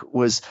back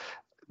was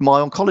my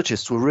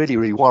oncologists were really,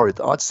 really worried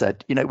that I'd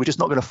said, we're just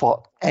not going to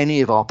follow any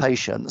of our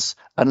patients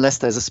unless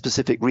there's a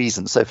specific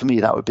reason. So for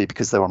me, that would be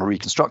because they're on a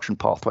reconstruction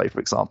pathway,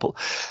 for example.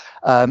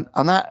 And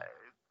that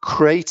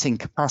creating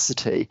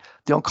capacity,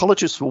 the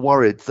oncologists were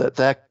worried that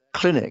their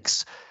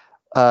clinics,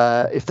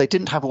 if they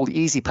didn't have all the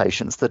easy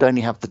patients, they'd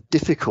only have the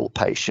difficult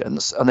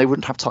patients, and they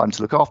wouldn't have time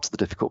to look after the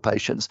difficult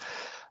patients.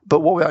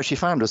 But what we actually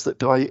found was that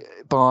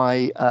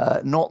by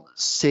not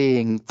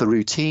seeing the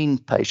routine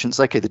patients,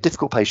 okay, the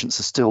difficult patients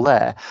are still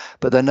there,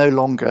 but they're no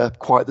longer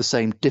quite the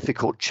same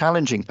difficult,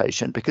 challenging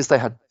patient because they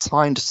had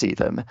time to see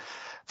them.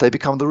 They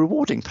become the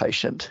rewarding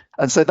patient.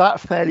 And so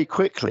that fairly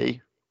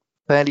quickly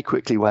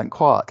went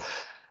quiet.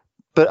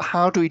 But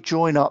how do we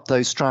join up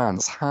those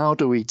strands? How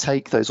do we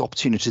take those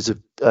opportunities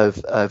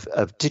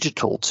of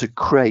digital to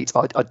create,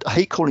 I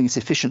hate calling it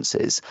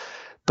efficiencies,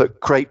 but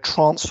create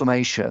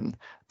transformation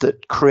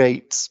that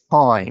creates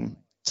time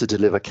to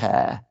deliver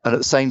care and at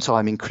the same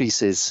time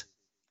increases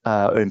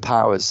or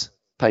empowers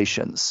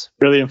patients.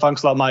 Brilliant.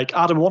 Thanks for that, Mike.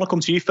 Adam, I want to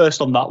come to you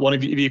first on that one.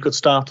 If you could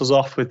start us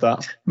off with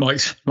that.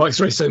 Mike's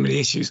raised so many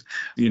issues.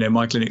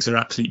 My clinics are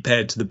absolutely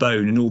pared to the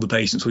bone, and all the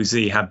patients we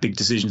see have big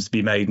decisions to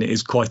be made, and it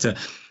is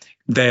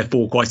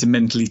therefore quite a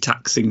mentally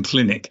taxing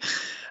clinic.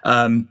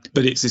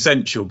 But it's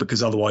essential,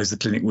 because otherwise the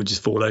clinic would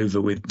just fall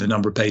over with the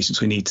number of patients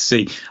we need to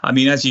see. I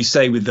mean, as you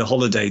say, with the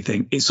holiday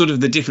thing, it's sort of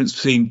the difference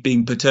between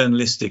being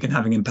paternalistic and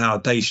having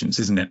empowered patients,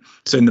 isn't it?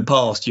 So in the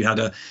past, you had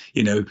a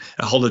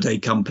holiday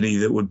company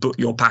that would book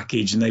your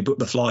package, and they book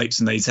the flights,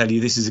 and they tell you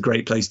this is a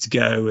great place to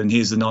go, and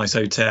here's a nice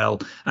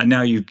hotel. And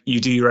now you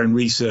do your own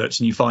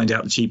research, and you find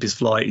out the cheapest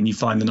flight, and you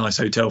find the nice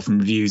hotel from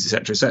reviews,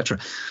 etc., etc.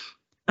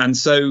 And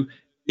so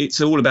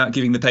it's all about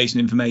giving the patient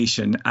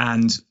information,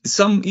 and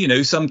some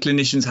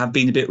clinicians have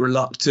been a bit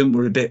reluctant,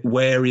 were a bit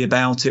wary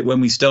about it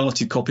when we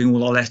started copying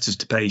all our letters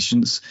to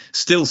patients.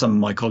 Still, some of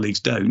my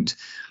colleagues don't.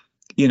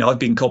 I've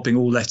been copying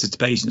all letters to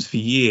patients for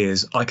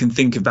years. I can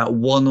think of about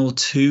one or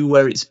two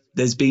where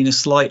there's been a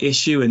slight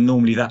issue, and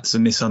normally that's a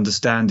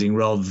misunderstanding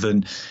rather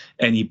than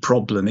any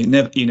problem.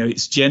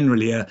 It's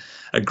generally a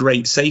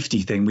great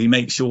safety thing. We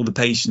make sure the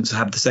patients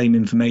have the same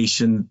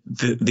information.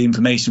 The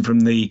information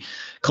from the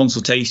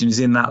consultation is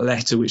in that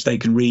letter, which they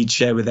can read,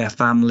 share with their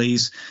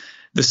families.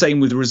 The same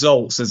with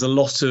results. There's a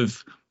lot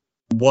of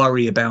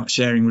worry about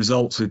sharing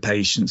results with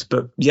patients,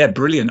 but yeah,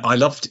 brilliant. I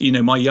loved,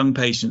 my young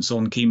patients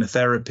on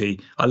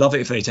chemotherapy, I love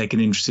it if they take an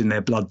interest in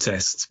their blood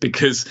tests,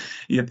 because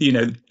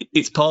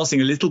it's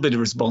passing a little bit of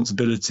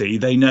responsibility.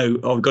 They know,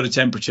 I've got a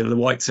temperature, the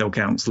white cell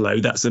count's low,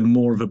 that's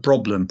more of a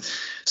problem.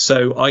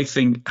 So I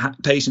think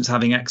patients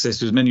having access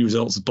to as many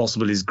results as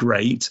possible is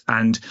great,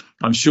 and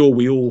I'm sure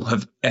we all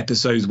have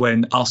episodes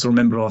when us or a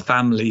member of our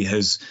family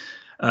has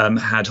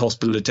had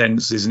hospital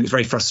attendances, and it's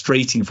very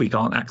frustrating if we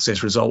can't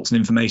access results and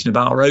information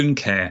about our own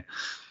care.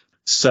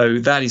 So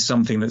that is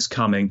something that's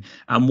coming.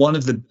 And one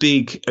of the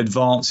big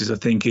advances, I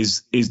think,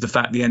 is the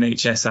fact the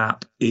NHS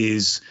app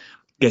is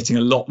getting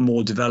a lot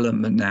more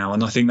development now.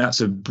 And I think that's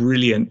a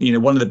brilliant,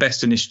 one of the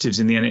best initiatives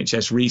in the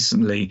NHS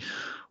recently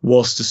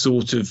was to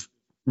sort of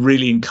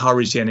really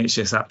encourage the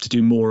NHS app to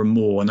do more and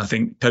more. And I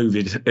think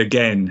COVID,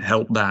 again,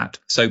 helped that.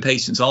 So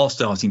patients are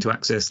starting to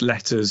access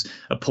letters,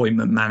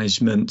 appointment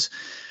management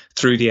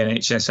through the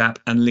NHS app,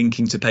 and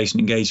linking to patient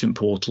engagement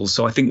portals.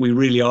 So I think we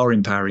really are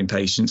empowering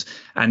patients,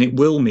 and it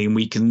will mean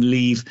we can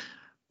leave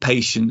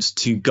patients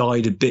to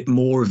guide a bit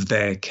more of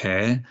their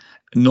care,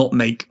 not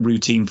make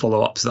routine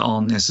follow-ups that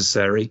aren't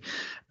necessary.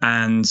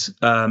 And,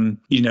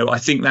 I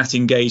think that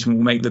engagement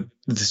will make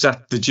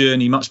the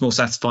journey much more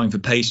satisfying for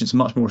patients,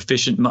 much more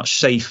efficient, much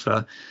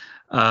safer,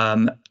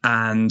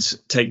 and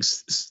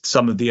takes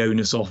some of the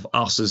onus off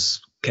us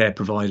as care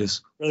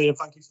providers. Brilliant,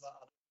 thank you for that.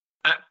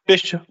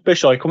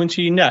 Bishoy, coming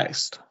to you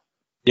next.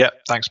 Yeah,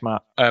 thanks,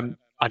 Matt.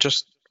 I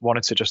just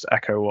wanted to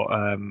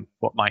echo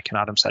what Mike and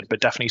Adam said,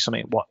 but definitely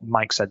something what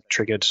Mike said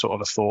triggered sort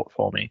of a thought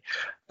for me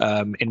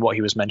in what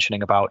he was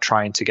mentioning about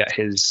trying to get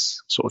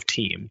his sort of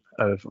team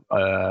of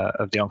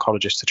the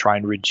oncologists to try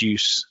and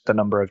reduce the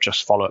number of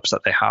just follow-ups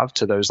that they have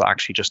to those that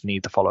actually just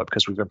need the follow-up,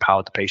 because we've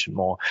empowered the patient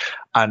more.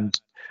 And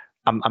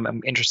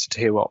I'm interested to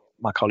hear what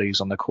my colleagues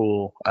on the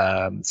call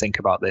think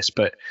about this,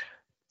 but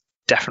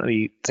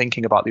definitely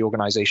thinking about the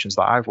organizations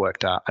that I've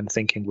worked at and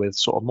thinking with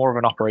sort of more of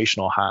an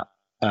operational hat,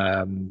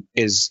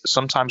 is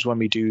sometimes when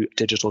we do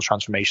digital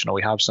transformation or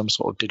we have some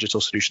sort of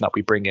digital solution that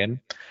we bring in,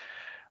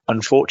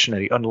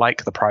 unfortunately,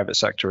 unlike the private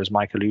sector, as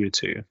Mike alluded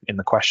to in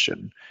the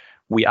question,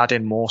 we add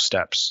in more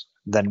steps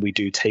than we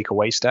do take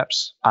away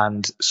steps.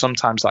 And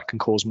sometimes that can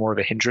cause more of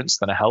a hindrance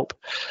than a help.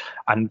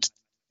 And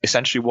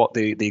essentially what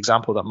the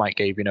example that Mike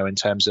gave, in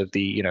terms of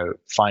the,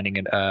 finding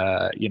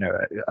a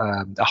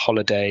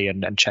holiday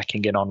and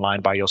checking in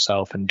online by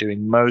yourself and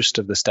doing most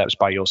of the steps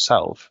by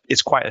yourself,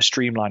 it's quite a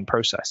streamlined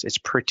process. It's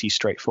pretty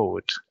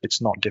straightforward.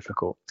 It's not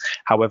difficult.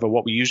 However,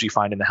 what we usually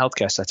find in the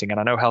healthcare setting, and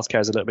I know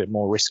healthcare is a little bit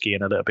more risky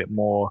and a little bit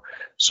more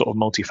sort of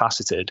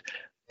multifaceted,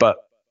 but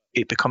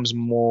it becomes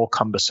more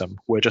cumbersome.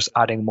 We're just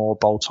adding more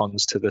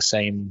bolt-ons to the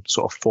same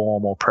sort of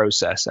form or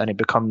process, and it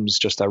becomes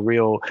just a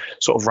real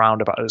sort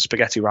of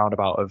spaghetti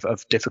roundabout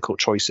of difficult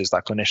choices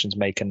that clinicians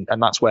make, and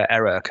that's where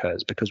error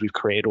occurs, because we've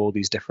created all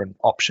these different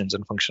options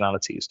and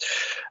functionalities.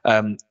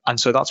 And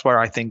so that's where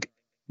I think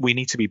we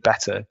need to be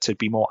better, to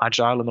be more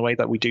agile in the way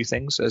that we do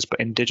things as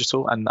in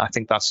digital. And I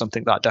think that's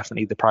something that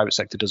definitely the private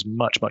sector does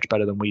much, much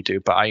better than we do.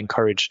 But I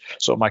encourage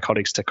sort of my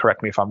colleagues to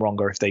correct me if I'm wrong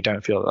or if they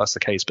don't feel that that's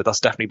the case. But that's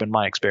definitely been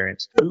my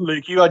experience.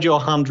 Luke, you had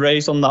your hand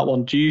raised on that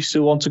one. Do you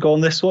still want to go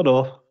on this one,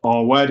 or?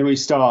 Oh, where do we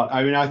start?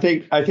 I mean, I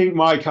think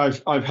Mike,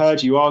 I've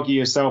heard you argue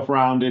yourself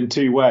around in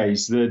two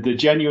ways. The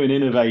genuine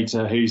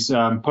innovator who's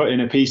put in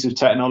a piece of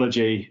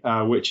technology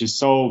which has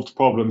solved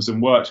problems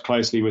and worked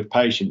closely with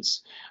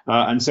patients,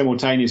 and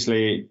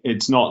simultaneously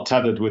it's not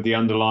tethered with the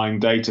underlying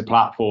data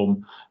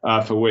platform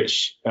for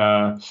which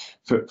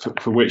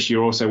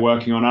you're also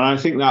working on. And I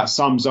think that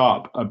sums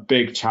up a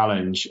big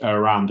challenge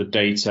around the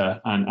data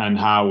and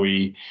how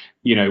we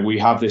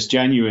have this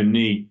genuine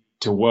need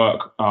to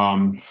work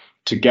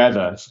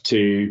together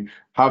to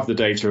have the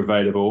data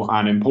available,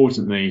 and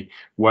importantly,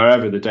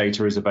 wherever the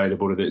data is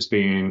available, that it's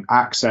being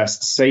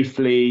accessed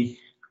safely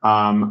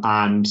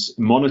and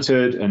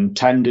monitored and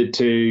tended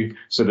to,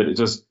 so that it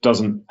just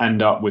doesn't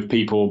end up with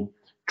people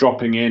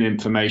dropping in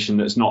information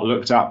that's not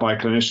looked at by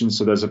clinicians.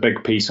 So there's a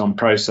big piece on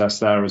process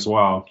there as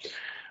well.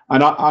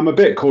 And I'm a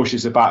bit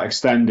cautious about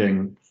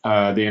extending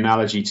the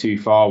analogy too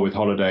far with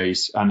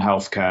holidays and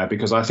healthcare,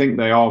 because I think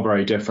they are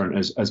very different,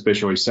 as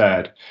Bishoy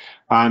said.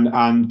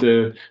 And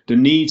the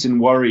needs and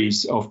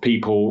worries of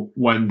people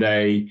when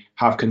they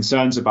have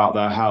concerns about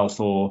their health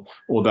or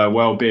their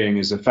well-being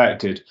is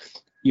affected,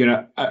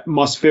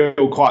 must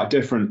feel quite a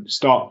different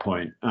start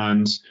point.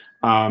 And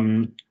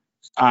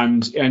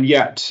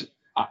yet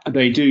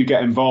they do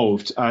get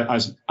involved,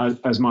 as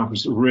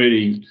Michael's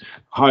really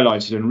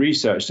highlighted and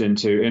researched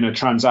into, in a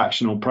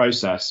transactional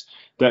process.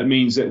 That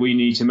means that we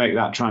need to make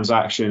that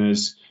transaction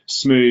as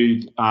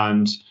smooth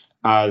and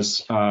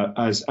as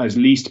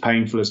least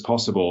painful as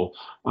possible.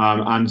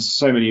 And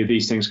so many of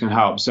these things can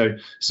help. So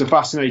it's a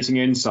fascinating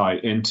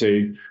insight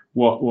into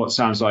what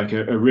sounds like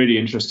a really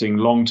interesting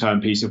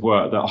long-term piece of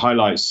work that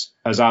highlights,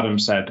 as Adam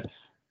said,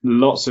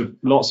 lots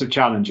of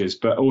challenges,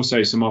 but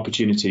also some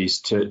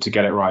opportunities to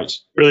get it right.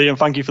 Brilliant.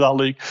 Thank you for that,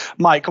 Luke.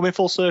 Mike, coming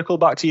full circle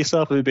back to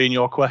yourself, it would be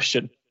your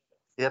question.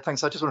 Yeah,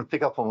 thanks. I just want to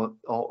pick up on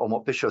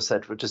what Bishoy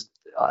said.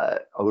 I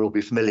will all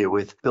be familiar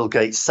with Bill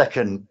Gates'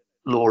 second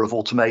law of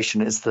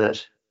automation, is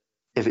that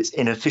if it's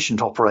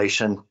inefficient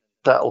operation,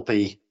 that'll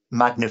be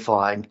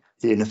magnifying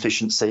the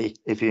inefficiency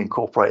if you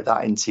incorporate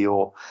that into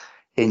your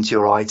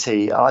IT.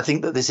 And I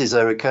think that this is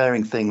a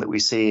recurring thing that we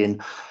see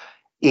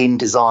in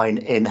design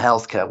in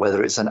healthcare,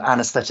 whether it's an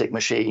anesthetic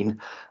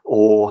machine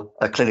or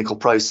a clinical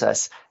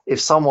process. If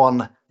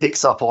someone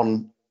picks up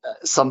on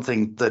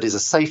something that is a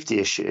safety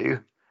issue,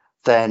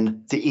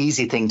 then the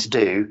easy thing to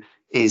do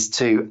is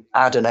to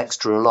add an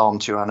extra alarm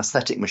to your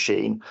anesthetic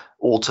machine,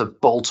 or to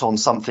bolt on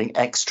something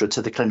extra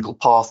to the clinical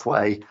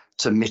pathway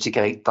to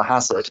mitigate the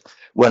hazard.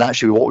 When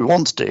actually what we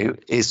want to do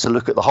is to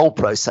look at the whole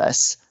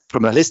process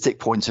from a holistic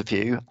point of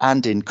view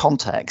and in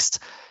context,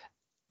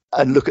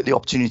 and look at the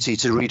opportunity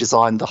to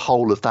redesign the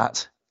whole of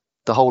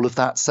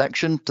that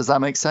section. Does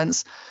that make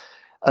sense?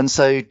 And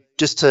so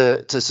just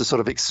to sort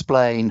of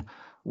explain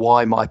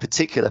why my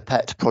particular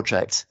pet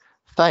project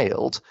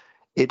failed,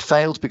 it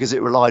failed because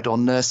it relied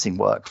on nursing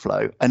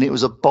workflow, and it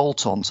was a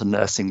bolt-on to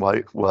nursing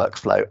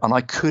workflow. And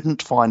I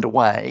couldn't find a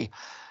way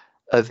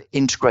of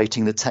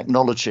integrating the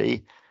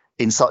technology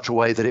in such a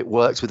way that it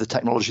works with the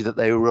technology that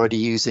they were already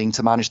using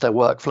to manage their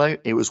workflow.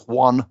 It was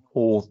one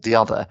or the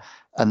other,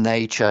 and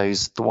they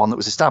chose the one that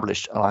was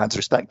established. And I had to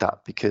respect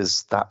that,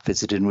 because that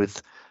fitted in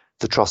with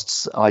the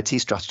trust's IT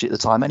strategy at the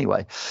time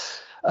anyway.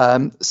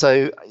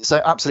 So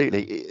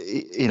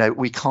absolutely,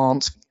 we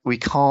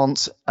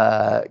can't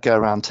go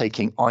around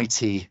taking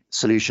IT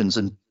solutions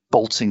and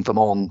bolting them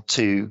on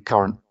to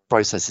current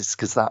processes,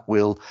 because that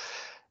will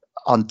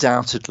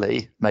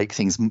undoubtedly make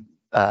things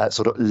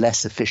sort of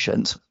less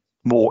efficient,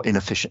 more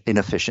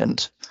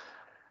inefficient.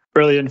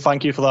 Brilliant.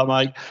 Thank you for that,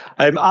 Mike.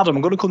 Adam,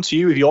 I'm going to come to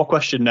you with your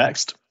question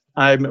next,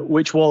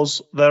 which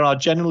was, there are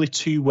generally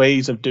two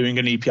ways of doing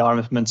an EPR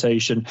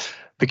implementation: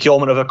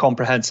 procurement of a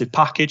comprehensive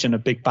package and a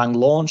big bang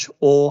launch,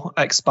 or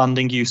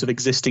expanding use of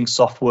existing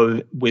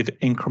software with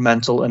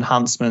incremental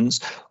enhancements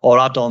or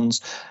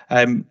add-ons.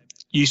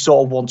 You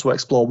sort of want to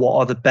explore what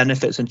are the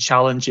benefits and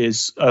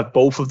challenges of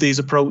both of these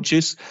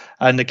approaches.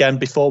 And again,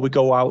 before we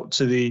go out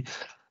to the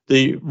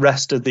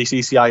rest of the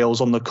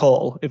CCIOs on the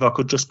call, if I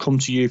could just come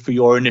to you for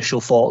your initial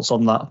thoughts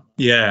on that.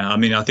 Yeah, I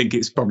mean, I think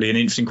it's probably an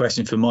interesting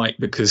question for Mike,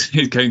 because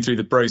he's going through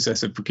the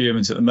process of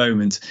procurement at the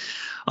moment.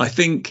 I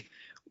think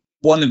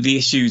one of the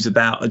issues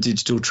about a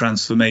digital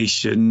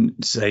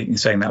transformation,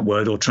 saying that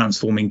word, or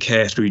transforming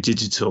care through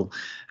digital,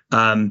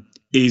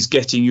 is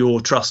getting your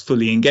trust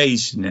fully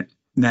engaged in it.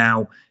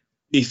 Now,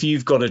 if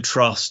you've got a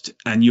trust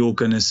and you're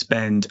going to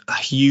spend a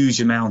huge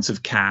amount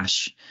of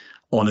cash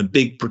on a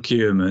big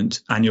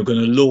procurement, and you're going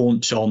to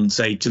launch on,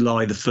 say,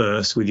 July the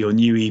 1st with your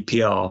new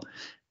EPR,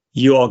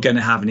 you are going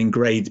to have an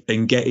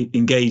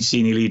engaged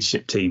senior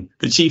leadership team.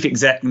 The chief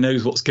exec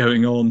knows what's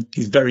going on.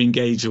 He's very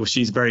engaged, or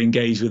she's very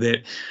engaged with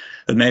it.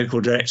 The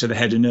medical director, the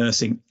head of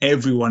nursing,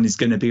 everyone is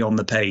going to be on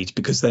the page,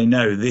 because they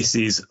know this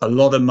is a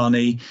lot of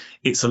money.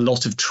 It's a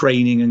lot of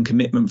training and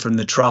commitment from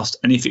the trust.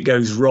 And if it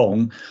goes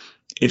wrong,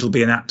 it'll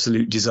be an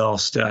absolute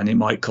disaster, and it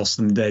might cost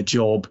them their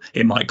job.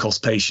 It might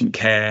cost patient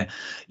care,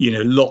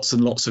 lots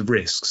and lots of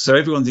risks. So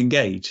everyone's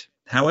engaged.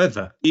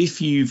 However,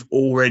 if you've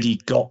already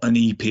got an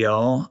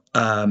EPR,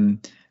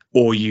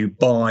 or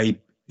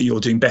you're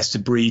doing best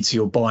of breed, so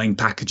you're buying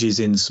packages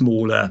in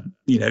smaller,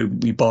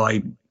 you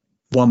buy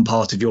one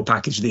part of your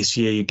package this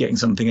year, you're getting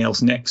something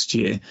else next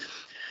year.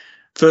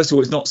 First of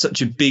all, it's not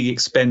such a big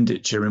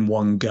expenditure in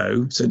one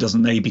go, so it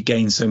doesn't maybe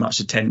gain so much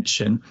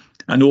attention.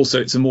 And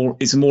also it's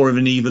more of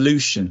an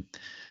evolution.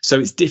 So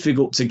it's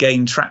difficult to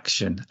gain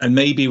traction. And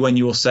maybe when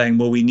you're saying,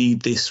 well, we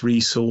need this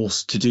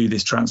resource to do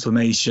this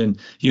transformation,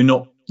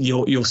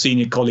 your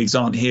senior colleagues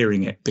aren't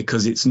hearing it,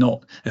 because it's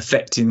not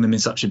affecting them in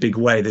such a big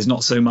way. There's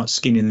not so much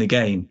skin in the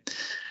game.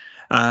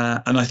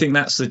 And I think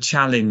that's the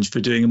challenge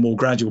for doing a more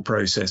gradual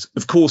process.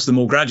 Of course, the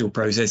more gradual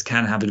process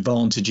can have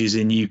advantages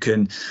in you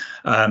can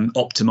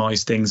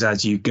optimize things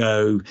as you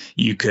go.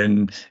 You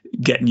can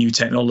get new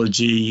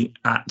technology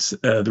at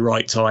the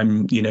right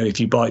time. You know,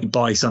 if you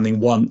buy something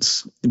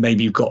once,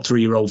 maybe you've got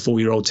 3-year-old,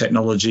 4-year-old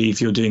technology.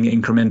 If you're doing it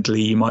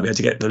incrementally, you might be able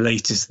to get the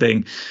latest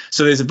thing.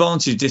 So there's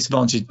advantage,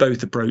 disadvantage,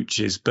 both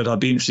approaches. But I'd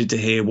be interested to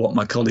hear what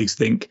my colleagues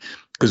think,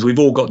 because we've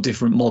all got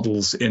different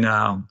models in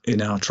our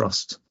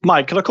trust.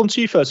 Mike, can I come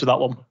to you first with that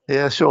one?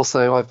 Yeah, sure.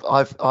 So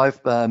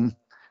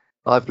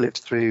I've lived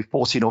through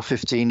 14 or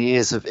 15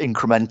 years of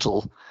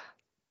incremental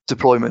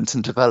deployment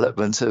and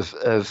development of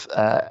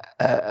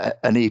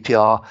an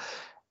EPR,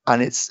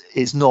 and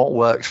it's not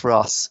worked for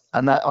us.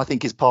 And that, I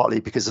think, is partly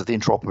because of the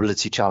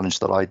interoperability challenge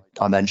that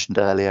I mentioned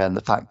earlier, and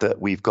the fact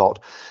that we've got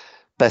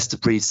best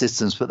of breed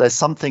systems. But there's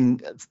something,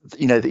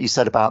 that you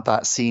said about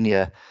that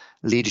senior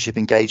leadership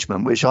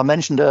engagement, which I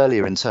mentioned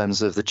earlier in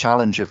terms of the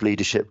challenge of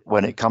leadership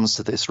when it comes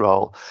to this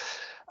role.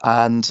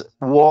 And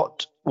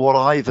what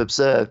I've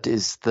observed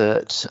is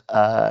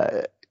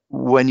that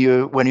when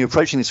you're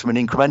approaching this from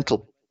an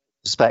incremental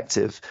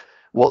perspective,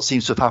 what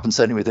seems to have happened,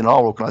 certainly within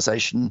our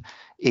organisation,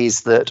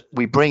 is that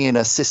we bring in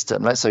a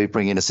system. Let's say we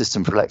bring in a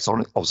system for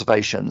electronic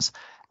observations,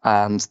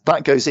 and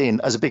that goes in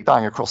as a big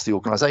bang across the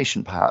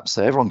organisation, perhaps,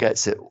 so everyone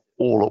gets it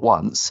all at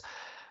once.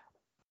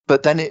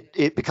 But then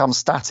it becomes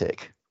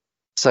static.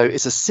 So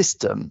it's a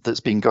system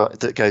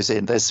that goes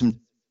in. There's some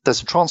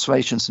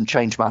transformation, some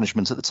change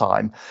management at the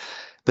time,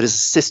 but it's a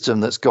system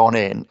that's gone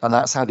in, and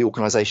that's how the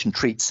organisation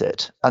treats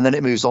it. And then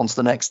it moves on to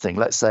the next thing.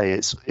 Let's say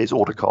it's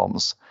order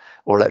comms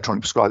or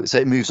electronic prescribing. So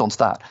it moves on to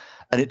that,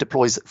 and it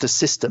deploys the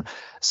system.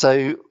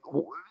 So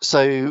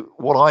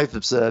what I've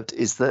observed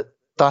is that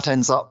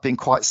ends up being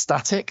quite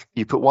static.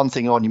 You put one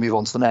thing on, you move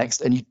on to the next,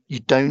 and you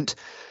don't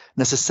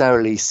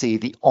necessarily see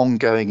the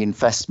ongoing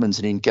investment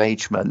and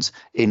engagement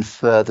in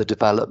further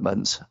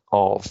development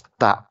of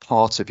that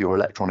part of your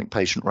electronic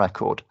patient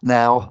record.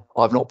 Now,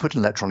 I've not put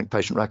an electronic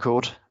patient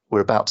record.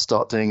 We're about to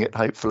start doing it,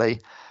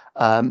 hopefully.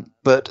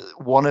 But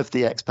one of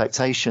the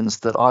expectations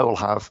that I will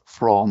have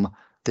from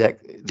the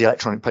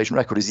electronic patient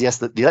record is, yes,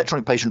 that the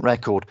electronic patient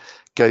record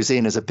goes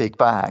in as a big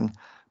bang,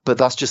 but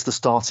that's just the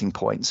starting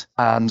point.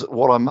 And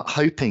what I'm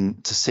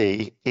hoping to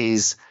see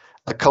is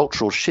a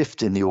cultural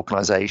shift in the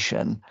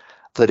organisation,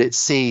 that it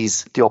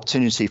sees the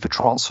opportunity for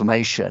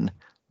transformation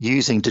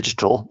using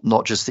digital,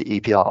 not just the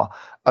EPR.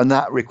 And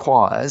that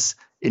requires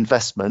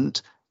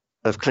investment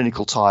of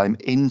clinical time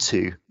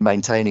into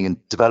maintaining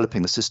and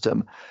developing the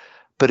system,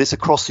 but it's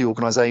across the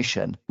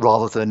organisation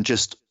rather than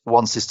just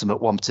one system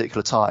at one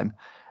particular time.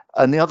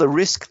 And the other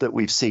risk that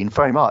we've seen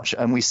very much,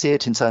 and we see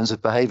it in terms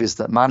of behaviours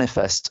that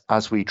manifest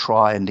as we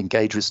try and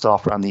engage with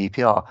staff around the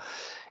EPR,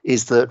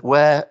 is that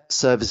where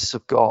services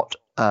have got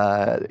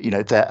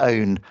their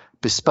own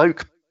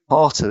bespoke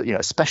part of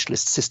a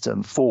specialist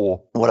system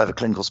for whatever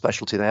clinical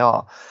specialty they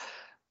are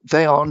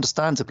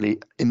understandably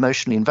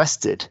emotionally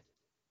invested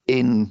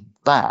in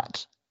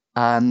that,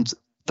 and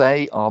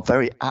they are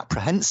very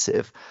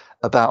apprehensive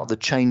about the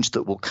change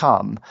that will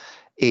come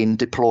in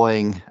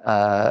deploying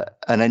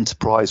an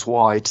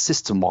enterprise-wide,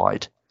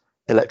 system-wide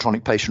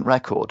electronic patient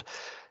record,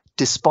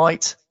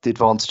 despite the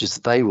advantages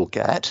that they will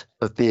get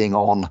of being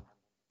on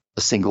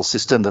a single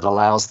system that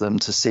allows them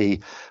to see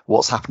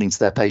what's happening to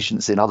their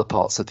patients in other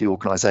parts of the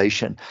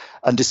organisation,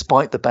 and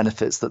despite the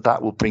benefits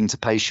that will bring to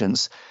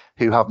patients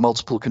who have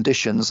multiple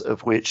conditions,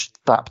 of which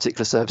that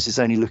particular service is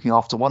only looking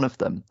after one of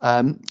them.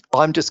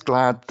 I'm just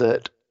glad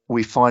that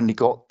we finally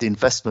got the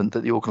investment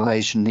that the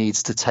organisation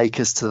needs to take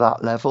us to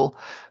that level.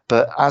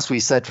 But as we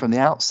said from the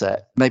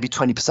outset, maybe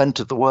 20%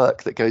 of the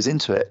work that goes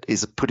into it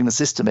is putting the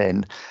system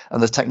in,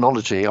 and the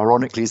technology,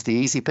 ironically, is the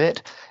easy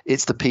bit.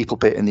 It's the people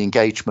bit and the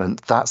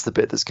engagement. That's the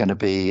bit that's going to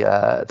be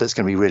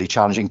really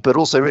challenging, but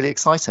also really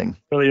exciting.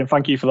 Brilliant.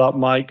 Thank you for that,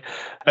 Mike.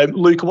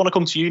 Luke, I want to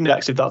come to you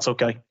next, if that's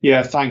okay.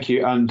 Yeah, thank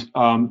you. And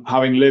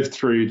having lived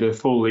through the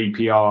full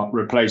EPR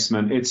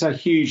replacement, it's a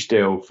huge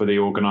deal for the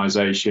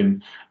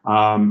organisation,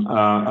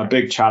 a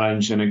big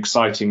challenge, an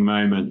exciting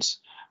moment,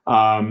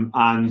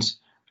 and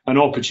an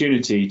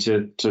opportunity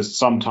to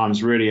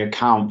sometimes really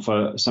account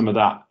for some of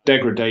that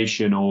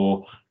degradation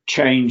or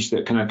change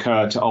that can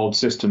occur to old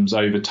systems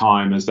over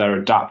time as they're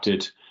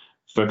adapted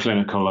for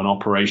clinical and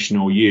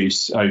operational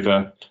use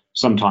over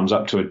sometimes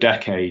up to a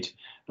decade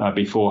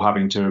before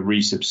having to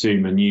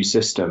resubsume a new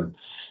system.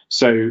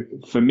 So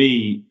for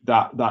me,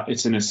 that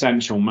it's an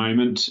essential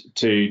moment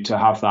to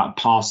have that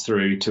pass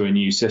through to a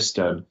new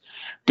system.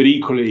 But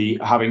equally,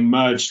 having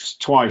merged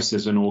twice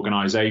as an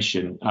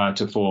organisation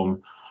to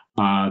form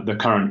the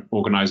current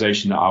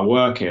organisation that I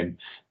work in,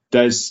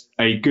 there's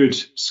a good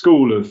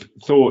school of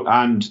thought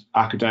and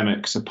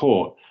academic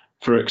support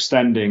for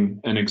extending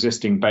an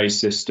existing base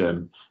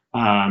system.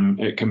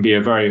 It can be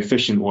a very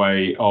efficient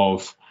way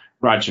of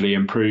gradually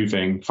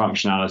improving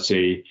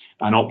functionality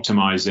and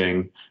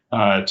optimizing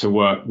to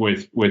work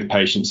with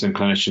patients and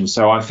clinicians.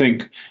 So I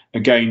think,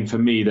 again, for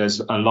me, there's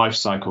a life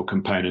cycle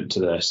component to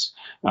this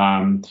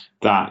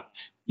that,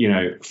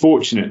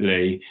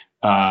 fortunately,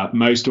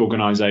 most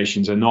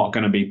organizations are not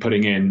going to be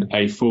putting in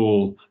a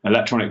full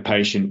electronic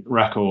patient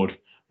record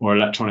or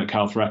electronic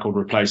health record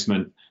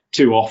replacement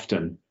too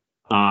often.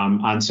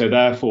 And so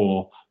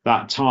therefore,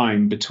 that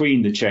time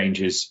between the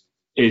changes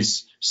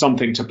is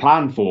something to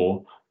plan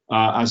for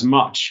as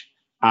much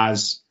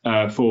as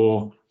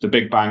for the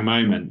big bang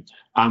moment.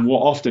 And what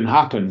often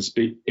happens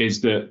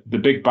is that the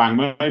big bang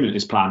moment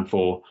is planned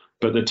for,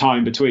 but the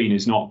time between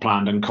is not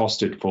planned and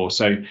costed for.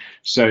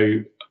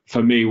 So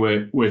for me,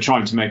 we're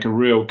trying to make a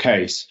real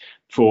case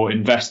for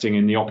investing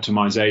in the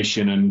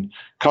optimization and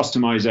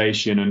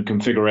customization and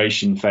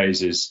configuration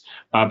phases.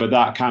 But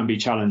that can be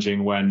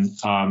challenging when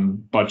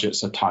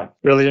budgets are tight.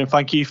 Brilliant.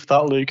 Thank you for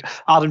that, Luke.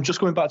 Adam, just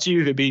going back to you,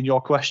 with it being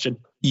your question.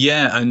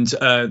 Yeah, and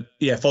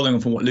following on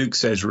from what Luke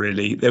says,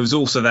 really, there was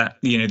also that,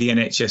 the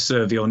NHS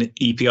survey on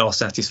EPR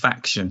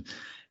satisfaction.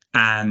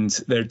 And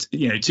there,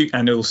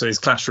 and also there's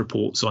clash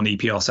reports on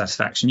EPR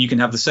satisfaction. You can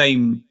have the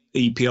same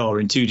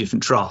EPR in two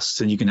different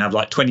trusts, and you can have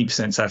like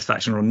 20%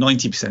 satisfaction or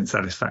 90%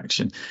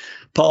 satisfaction.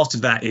 Part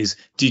of that is,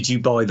 did you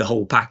buy the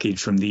whole package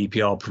from the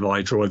EPR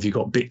provider, or have you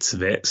got bits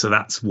of it? So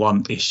that's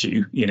one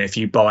issue. If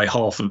you buy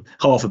half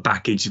a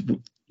package,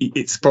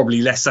 it's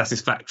probably less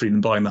satisfactory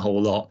than buying the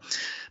whole lot.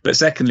 But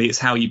secondly, it's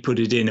how you put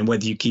it in and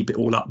whether you keep it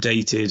all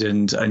updated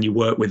and you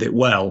work with it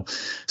well.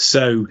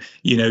 So,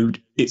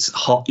 it's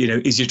hot,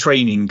 is your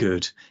training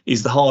good?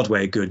 Is the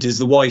hardware good? Does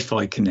the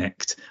Wi-Fi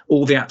connect?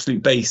 All the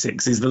absolute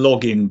basics. Is the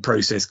login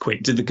process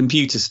quick? Did the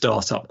computer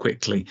start up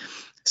quickly?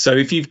 So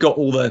if you've got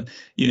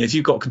if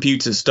you've got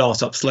computers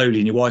start up slowly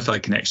and your Wi-Fi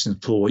connection's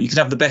poor, you can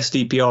have the best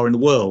EPR in the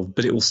world,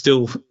 but it will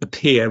still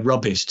appear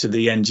rubbish to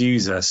the end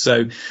user.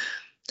 So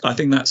I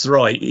think that's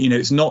right.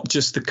 It's not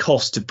just the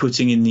cost of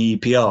putting in the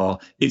EPR,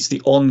 it's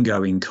the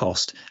ongoing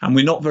cost. And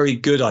we're not very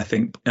good, I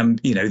think. The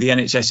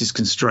NHS is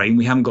constrained.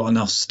 We haven't got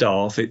enough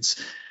staff. It's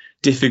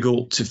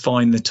difficult to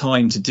find the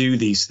time to do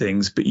these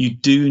things, but you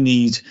do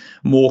need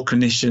more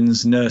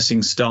clinicians,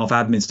 nursing staff,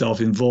 admin staff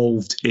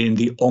involved in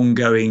the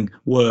ongoing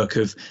work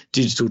of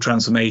digital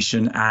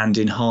transformation and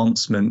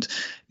enhancement,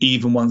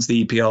 even once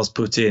the EPR is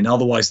put in.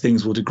 Otherwise,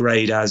 things will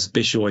degrade, as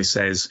Bishoy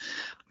says.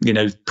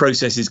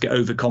 Processes get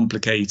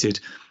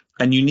overcomplicated,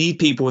 and you need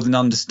people with an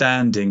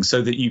understanding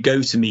so that you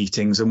go to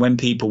meetings, and when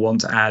people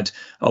want to add,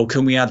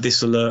 can we add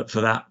this alert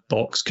for that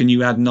box? Can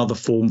you add another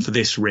form for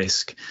this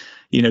risk?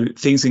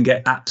 Things can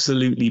get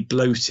absolutely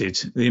bloated.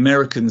 The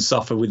Americans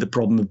suffer with the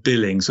problem of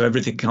billing, so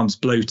everything comes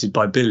bloated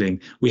by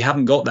billing. We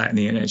haven't got that in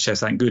the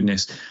NHS, thank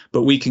goodness,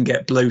 but we can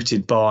get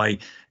bloated by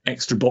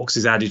extra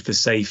boxes added for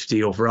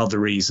safety or for other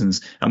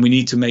reasons. And we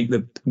need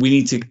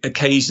to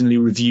occasionally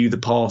review the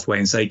pathway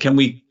and say, can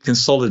we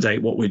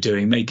consolidate what we're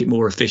doing, make it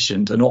more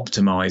efficient and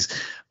optimize?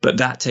 But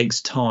that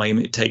takes time,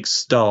 it takes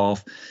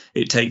staff,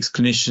 it takes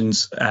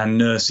clinicians and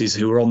nurses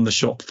who are on the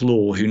shop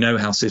floor, who know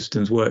how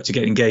systems work, to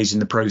get engaged in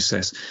the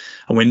process.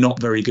 And we're not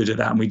very good at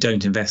that, and we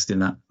don't invest in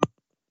that.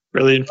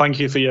 Brilliant. Thank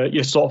you for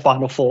your sort of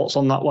final thoughts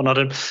on that one,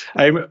 Adam.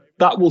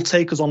 That will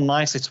take us on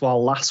nicely to our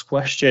last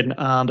question.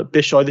 And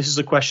Bishoy, this is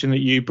a question that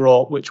you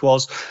brought, which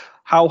was,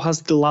 how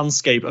has the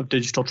landscape of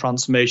digital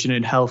transformation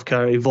in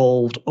healthcare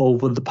evolved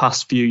over the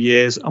past few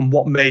years, and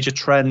what major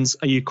trends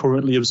are you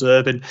currently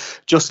observing?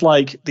 Just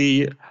like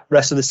the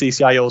rest of the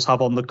CCIOs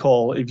have on the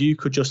call, if you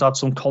could just add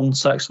some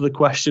context to the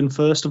question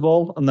first of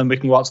all, and then we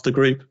can go out to the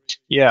group.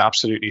 Yeah,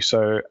 absolutely.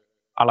 So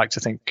I like to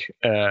think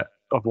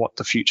of what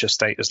the future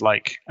state is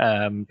like,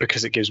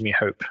 because it gives me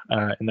hope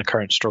in the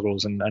current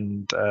struggles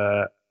and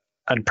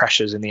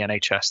pressures in the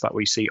NHS that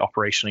we see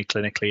operationally,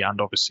 clinically, and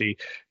obviously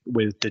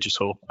with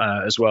digital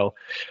as well.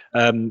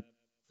 And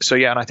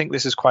I think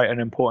this is quite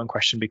an important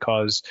question,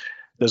 because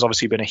there's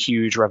obviously been a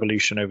huge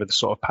revolution over the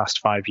sort of past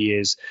 5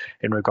 years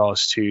in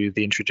regards to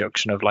the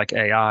introduction of like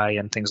AI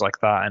and things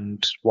like that,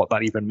 and what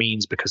that even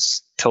means,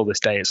 because till this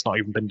day it's not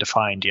even been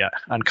defined yet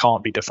and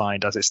can't be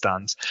defined as it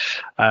stands.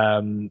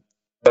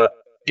 But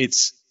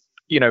it's,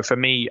 for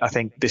me, I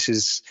think this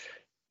is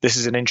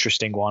an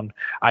interesting one.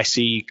 I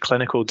see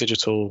clinical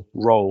digital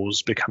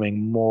roles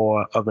becoming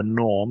more of a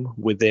norm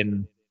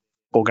within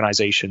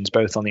organizations,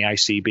 both on the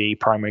ICB,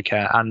 primary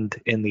care, and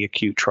in the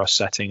acute trust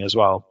setting as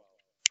well.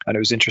 And it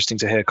was interesting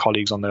to hear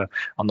colleagues on the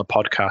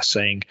podcast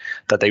saying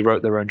that they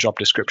wrote their own job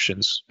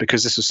descriptions,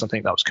 because this is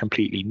something that was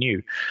completely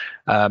new.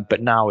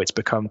 But now it's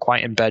become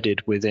quite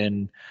embedded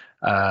within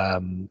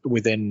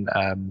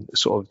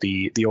sort of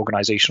the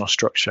organizational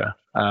structure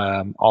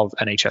of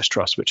NHS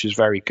Trust, which is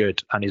very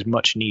good and is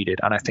much needed.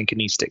 And I think it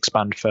needs to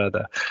expand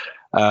further,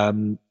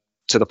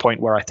 to the point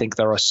where I think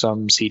there are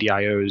some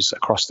CDIOs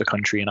across the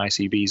country and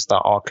ICBs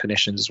that are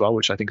clinicians as well,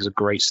 which I think is a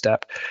great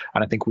step.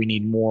 And I think we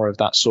need more of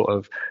that sort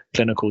of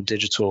clinical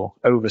digital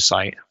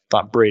oversight.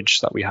 That bridge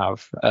that we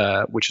have,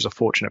 which is a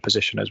fortunate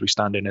position as we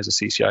stand in as a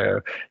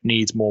CCIO,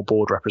 needs more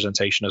board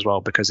representation as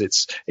well, because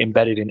it's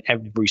embedded in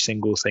every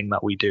single thing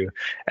that we do.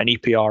 And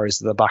EPR is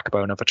the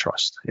backbone of a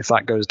trust. If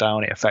that goes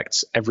down, it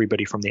affects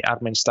everybody from the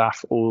admin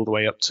staff all the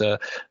way up to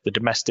the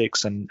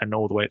domestics and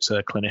all the way up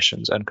to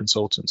clinicians and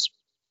consultants.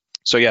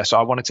 So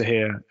I wanted to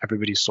hear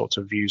everybody's sorts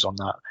of views on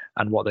that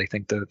and what they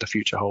think the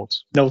future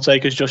holds. No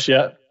takers just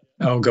yet.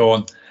 Oh, go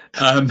on.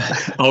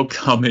 I'll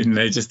come in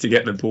there just to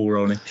get the ball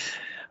rolling.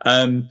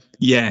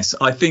 Yes,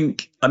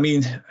 I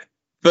mean,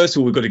 first of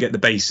all, we've got to get the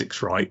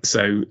basics right.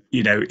 So,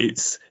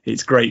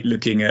 it's great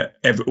looking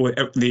at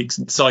the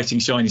exciting,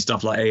 shiny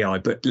stuff like AI,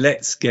 but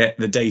let's get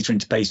the data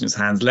into patients'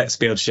 hands. Let's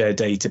be able to share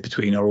data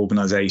between our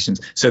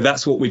organisations. So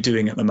that's what we're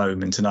doing at the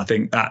moment. And I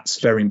think that's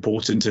very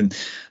important. And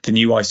the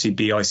new ICB,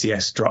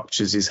 ICS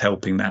structures is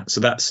helping that.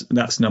 So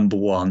that's number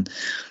one.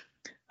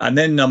 And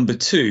then number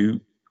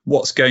two,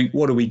 what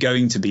are we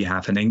going to be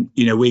happening?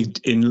 We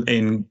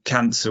in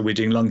cancer, we're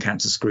doing lung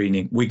cancer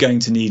screening. We're going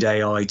to need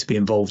AI to be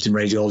involved in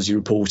radiology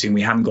reporting.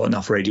 We haven't got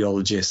enough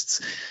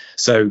radiologists.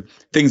 So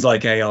things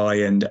like AI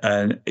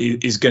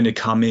is going to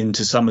come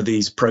into some of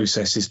these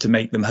processes to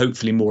make them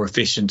hopefully more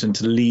efficient and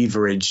to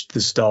leverage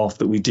the staff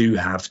that we do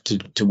have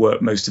to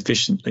work most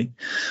efficiently.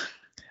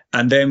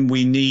 And then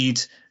we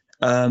need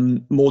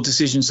more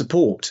decision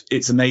support.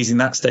 It's amazing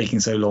that's taking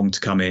so long to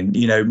come in.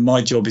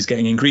 My job is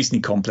getting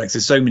increasingly complex.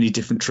 There's so many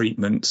different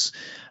treatments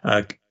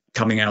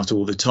coming out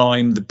all the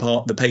time.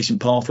 The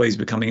patient pathways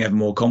becoming ever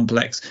more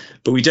complex,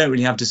 but we don't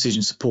really have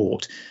decision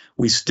support.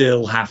 We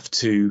still have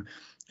to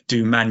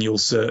do manual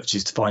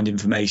searches to find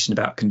information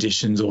about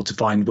conditions or to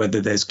find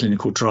whether there's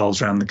clinical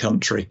trials around the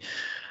country.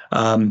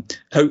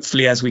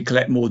 Hopefully, as we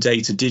collect more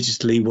data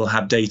digitally, we'll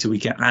have data we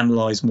can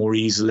analyze more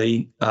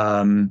easily,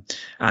 and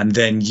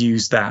then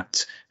use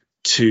that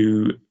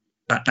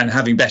and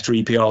having better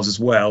EPRs as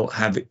well,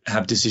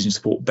 have decision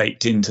support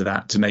baked into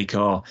that to make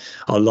our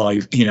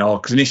live,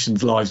 our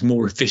clinicians' lives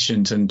more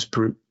efficient and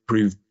to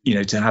prove,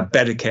 to have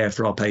better care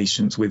for our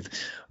patients with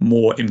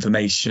more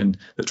information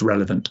that's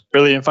relevant.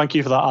 Brilliant. Thank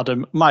you for that,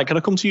 Adam. Mike, can I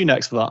come to you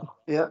next for that?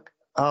 Yeah,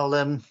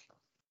 I'll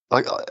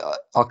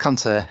come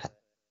to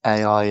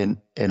AI in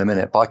a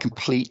minute, but I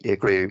completely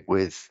agree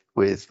with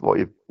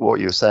what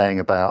you're saying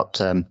about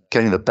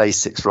getting the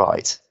basics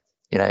right.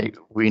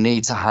 We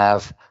need to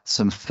have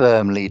some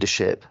firm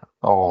leadership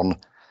on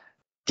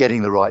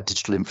getting the right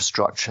digital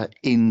infrastructure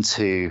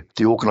into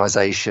the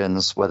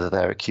organisations, whether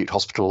they're acute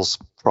hospitals,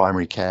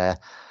 primary care,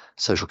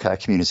 social care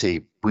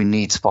community. We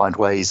need to find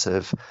ways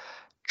of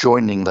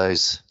joining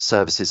those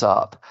services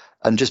up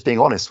and just being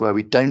honest where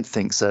we don't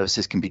think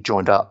services can be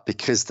joined up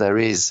because there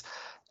is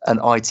an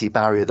IT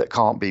barrier that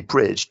can't be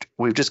bridged.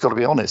 We've just got to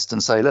be honest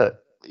and say, look,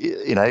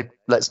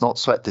 let's not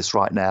sweat this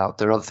right now.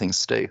 There are other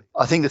things to do.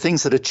 I think the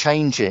things that are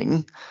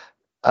changing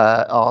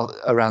are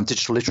around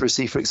digital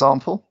literacy, for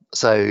example.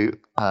 So,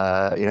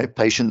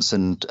 patients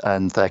and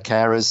their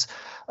carers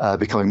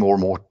becoming more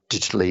and more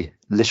digitally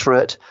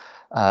literate.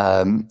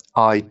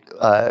 I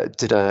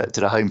did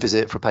a home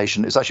visit for a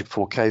patient. It was actually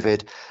before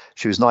COVID.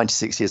 She was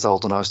 96 years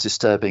old, and I was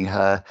disturbing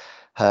her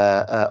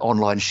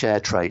online share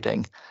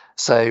trading.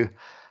 So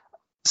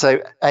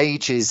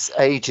age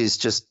is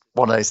just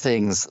one of those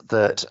things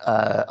that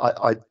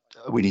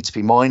we need to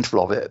be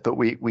mindful of it, but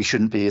we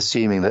shouldn't be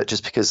assuming that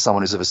just because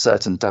someone is of a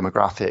certain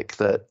demographic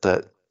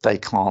that they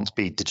can't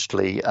be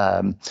digitally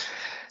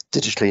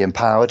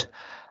empowered.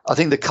 I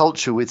think the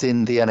culture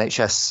within the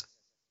NHS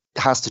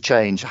has to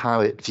change.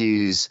 How it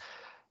views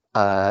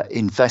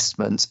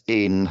investment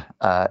in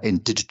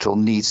digital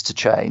needs to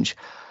change.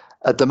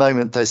 At the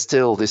moment, there's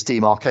still this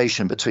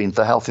demarcation between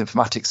the health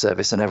informatics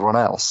service and everyone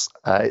else.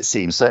 It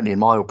seems, certainly in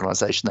my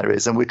organisation, there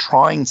is, and we're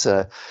trying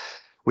to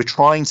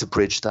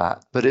bridge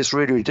that, but it's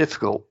really, really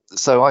difficult.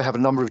 So I have a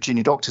number of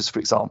junior doctors, for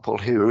example,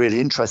 who are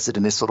really interested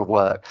in this sort of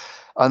work,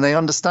 and they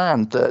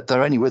understand that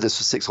they're only with us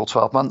for 6 or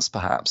 12 months,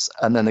 perhaps,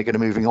 and then they're going to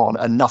be moving on,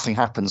 and nothing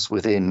happens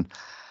within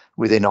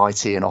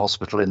IT in a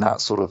hospital in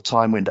that sort of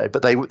time window.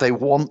 But they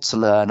want to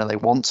learn and they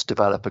want to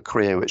develop a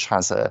career which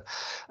has a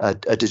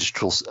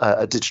digital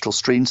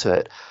stream to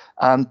it.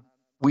 And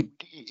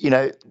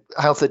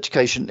health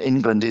education in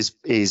England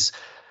is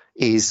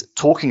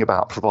talking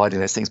about providing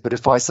those things. But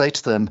if I say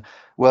to them,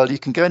 well, you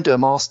can go and do a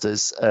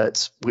master's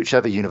at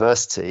whichever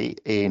university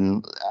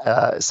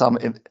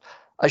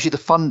actually the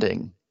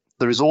funding,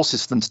 the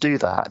resources for them to do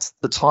that,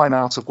 the time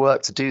out of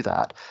work to do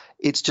that,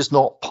 it's just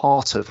not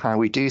part of how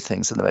we do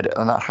things in the minute,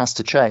 and that has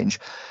to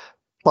change.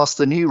 Plus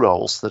the new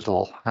roles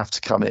that'll have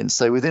to come in.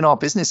 So within our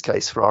business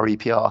case for our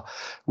EPR,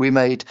 we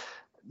made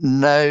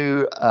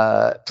no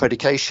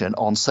predication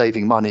on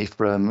saving money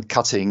from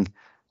cutting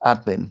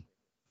admin,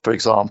 for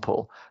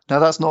example. Now,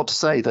 that's not to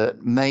say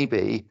that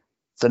maybe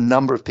the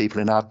number of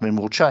people in admin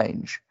will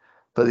change,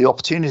 but the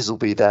opportunities will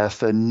be there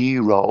for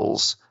new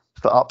roles,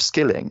 for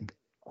upskilling,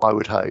 I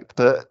would hope.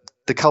 But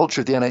the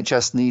culture of the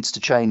NHS needs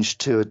to change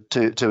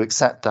to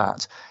accept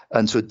that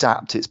and to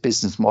adapt its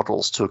business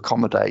models to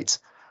accommodate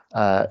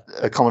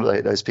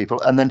those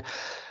people. And then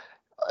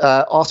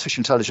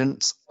artificial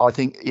intelligence, I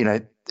think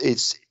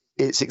it's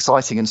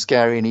exciting and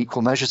scary in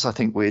equal measures. I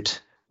think we'd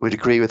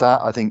agree with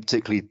that. I think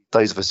particularly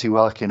those of us who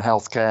work in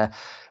healthcare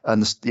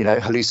and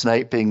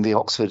hallucinate being the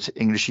Oxford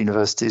English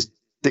University's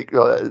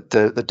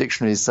the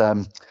dictionary's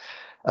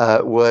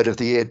word of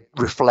the year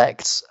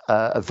reflects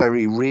a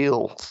very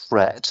real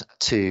threat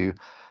to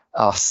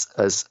us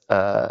as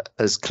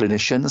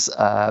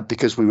clinicians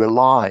because we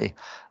rely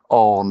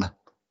on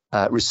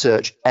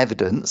research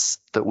evidence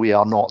that we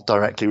are not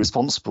directly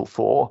responsible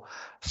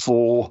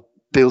for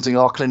building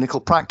our clinical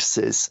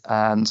practices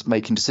and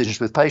making decisions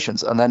with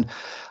patients. And then,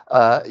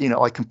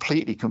 I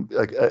completely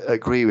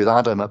agree with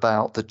Adam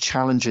about the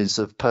challenges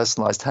of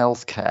personalised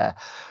healthcare.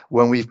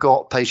 When we've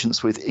got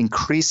patients with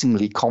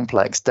increasingly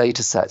complex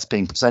data sets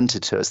being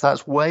presented to us,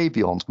 that's way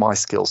beyond my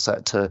skill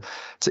set to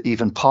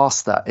even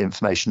pass that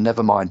information,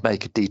 never mind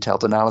make a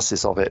detailed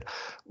analysis of it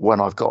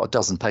when I've got a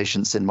dozen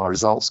patients in my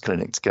results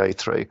clinic to go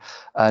through.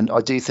 And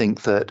I do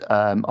think that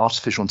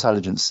artificial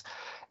intelligence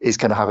is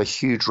going to have a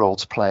huge role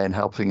to play in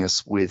helping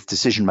us with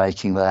decision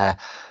making there.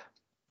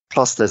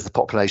 Plus, there's the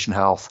population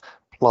health.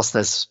 Plus,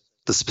 there's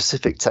the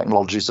specific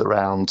technologies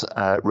around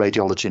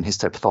radiology and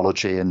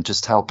histopathology, and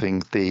just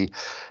helping the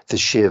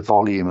sheer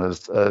volume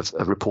of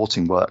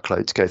reporting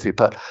workload to go through.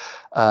 But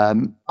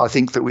I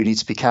think that we need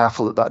to be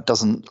careful that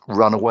doesn't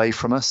run away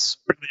from us.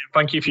 Brilliant.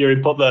 Thank you for your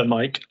input there,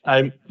 Mike.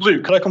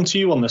 Luke, can I come to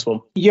you on this one?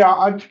 Yeah,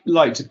 I'd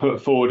like to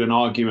put forward an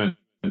argument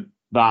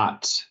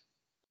that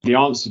the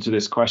answer to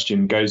this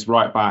question goes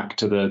right back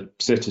to the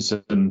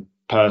citizen,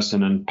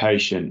 person and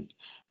patient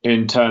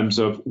in terms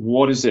of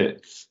what is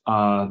it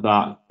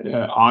that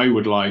I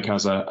would like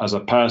as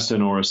a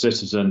person or a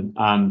citizen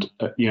and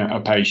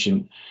a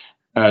patient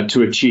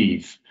to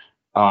achieve.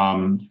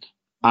 And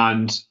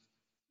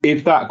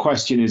if that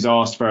question is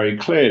asked very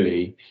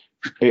clearly,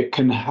 it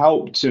can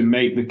help to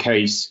make the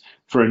case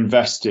for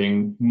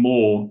investing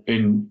more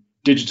in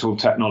digital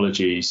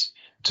technologies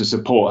to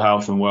support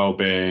health and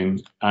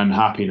well-being and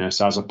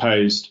happiness, as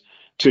opposed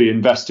to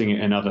investing it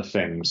in other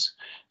things.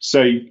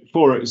 So,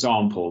 for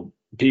example,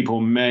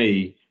 people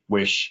may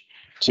wish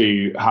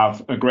to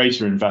have a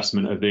greater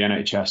investment of the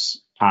NHS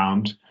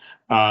pound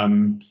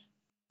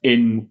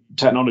in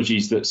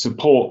technologies that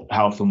support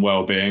health and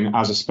well-being,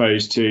 as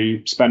opposed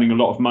to spending a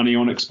lot of money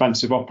on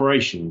expensive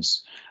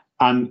operations.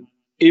 And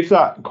if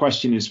that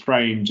question is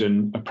framed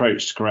and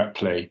approached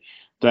correctly,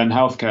 then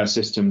healthcare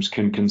systems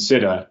can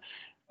consider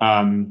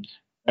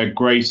a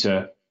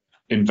greater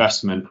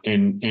investment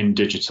in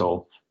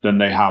digital than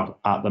they have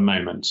at the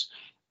moment.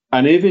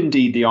 And if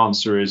indeed the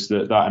answer is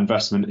that that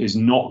investment is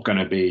not going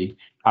to be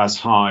as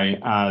high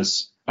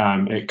as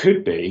it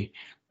could be,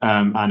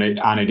 and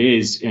it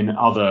is in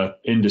other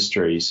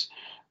industries,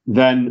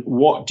 then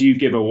what do you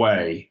give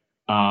away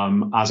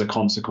as a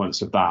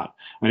consequence of that?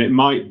 And it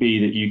might be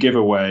that you give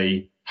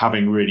away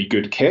having really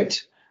good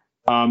kit,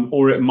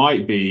 or it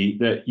might be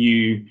that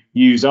you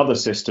use other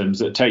systems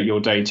that take your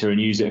data and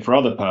use it for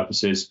other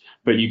purposes,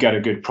 but you get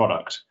a good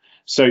product.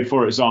 So,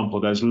 for example,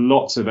 there's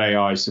lots of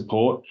AI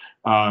support,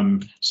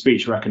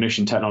 speech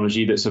recognition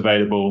technology that's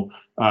available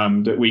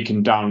that we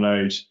can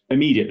download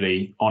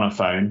immediately on a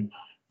phone.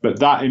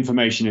 But that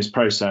information is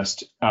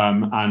processed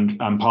and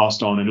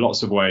passed on in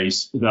lots of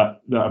ways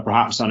that are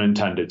perhaps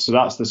unintended. So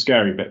that's the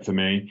scary bit for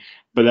me.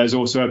 But there's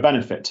also a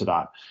benefit to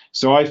that.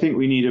 So I think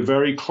we need a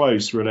very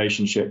close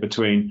relationship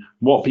between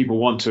what people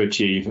want to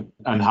achieve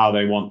and how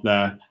they want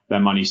their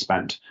money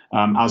spent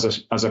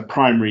as a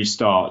primary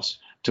start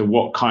to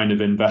what kind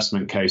of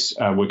investment case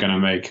we're going to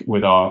make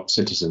with our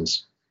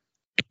citizens.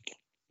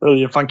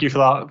 Brilliant. Thank you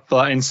for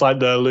that insight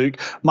there, Luke.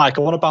 Mike,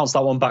 I want to bounce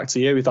that one back to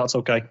you, if that's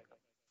okay.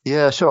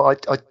 Yeah, sure.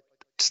 I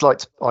just like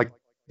to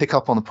pick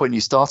up on the point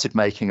you started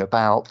making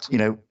about,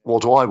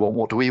 what do I want?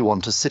 What do we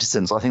want as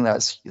citizens? I think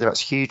that's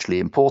hugely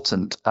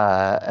important,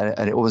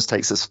 and it almost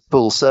takes us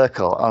full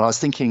circle. And I was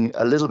thinking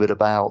a little bit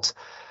about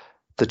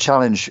the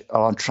challenge.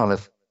 I'm trying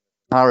to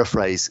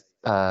paraphrase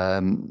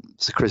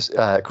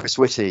Chris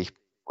Whitty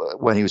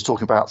when he was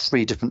talking about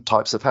 3 different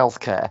types of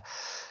healthcare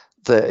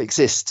that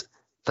exist.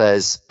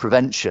 There's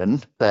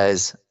prevention,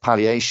 there's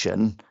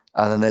palliation,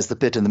 and then there's the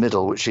bit in the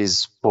middle, which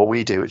is what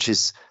we do, which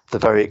is the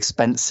very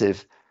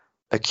expensive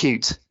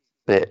acute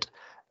bit.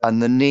 And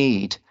the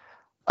need,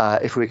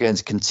 if we're going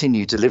to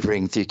continue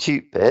delivering the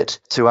acute bit,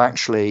 to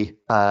actually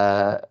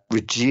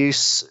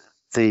reduce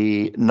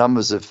the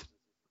numbers of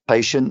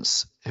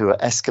patients who are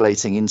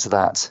escalating into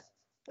that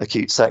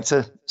acute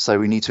sector. So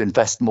we need to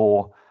invest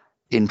more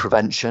in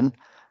prevention.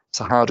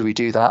 So how do we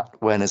do that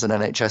when, as an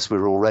NHS,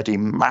 we're already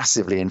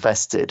massively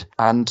invested,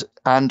 and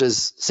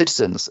as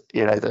citizens,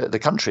 the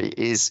country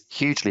is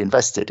hugely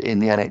invested in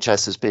the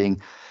NHS as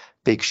being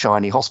big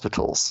shiny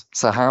hospitals.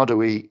 So how do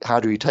we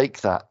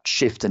take that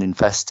shift and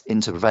invest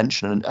into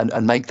prevention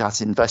and make that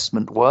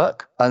investment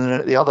work? And then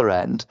at the other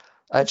end,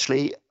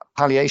 actually,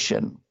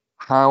 palliation.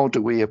 How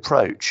do we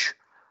approach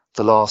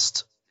the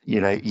last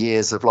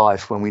years of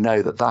life when we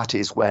know that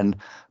is when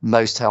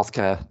most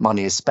healthcare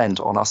money is spent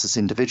on us as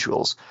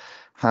individuals?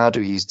 How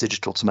do we use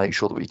digital to make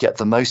sure that we get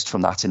the most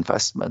from that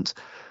investment?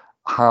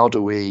 How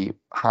do we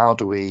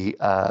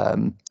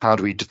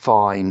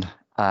define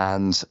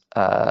and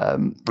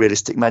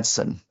realistic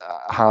medicine?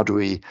 How do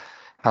we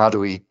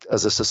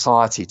as a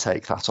society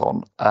take that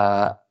on?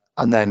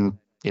 And then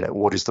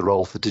what is the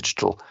role for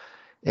digital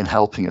in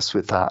helping us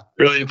with that?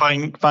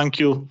 Brilliant. Thank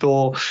you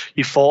for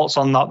your thoughts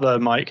on that there,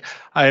 Mike.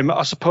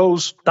 I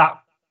suppose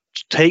that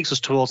takes us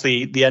towards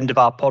the end of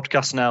our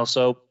podcast now.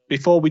 So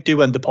before we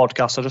do end the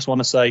podcast, I just want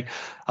to say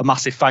a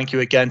massive thank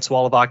you again to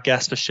all of our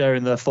guests for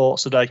sharing their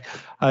thoughts today.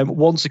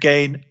 Once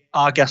again,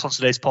 our guests on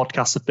today's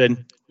podcast have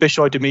been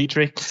Bishoy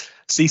Dimitri,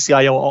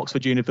 CCIO at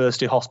Oxford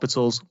University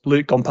Hospitals,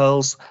 Luke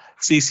Gompels,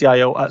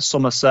 CCIO at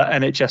Somerset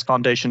NHS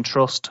Foundation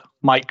Trust,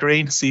 Mike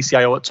Green,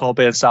 CCIO at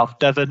Torbay and South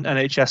Devon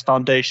NHS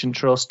Foundation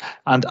Trust,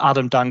 and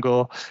Adam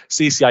Dangoor,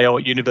 CCIO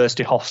at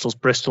University Hospitals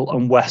Bristol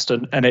and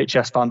Weston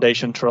NHS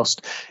Foundation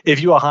Trust.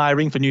 If you are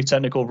hiring for new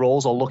technical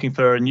roles or looking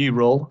for a new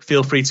role,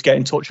 feel free to get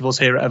in touch with us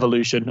here at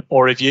Evolution.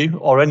 Or if you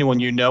or anyone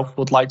you know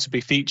would like to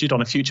be featured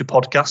on a future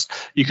podcast,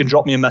 you can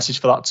drop me a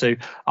message for that too.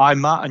 I'm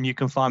Matt, and you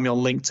can find me on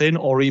LinkedIn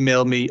or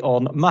email me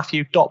on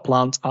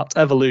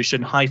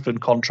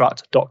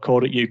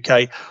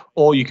matthew.plant@evolution-contract.co.uk,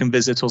 or you can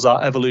visit us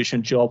at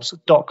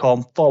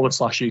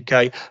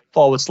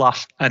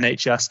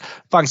evolutionjobs.com/UK/NHS.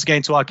 Thanks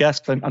again to our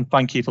guests, and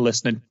thank you for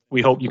listening.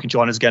 We hope you can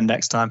join us again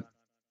next time.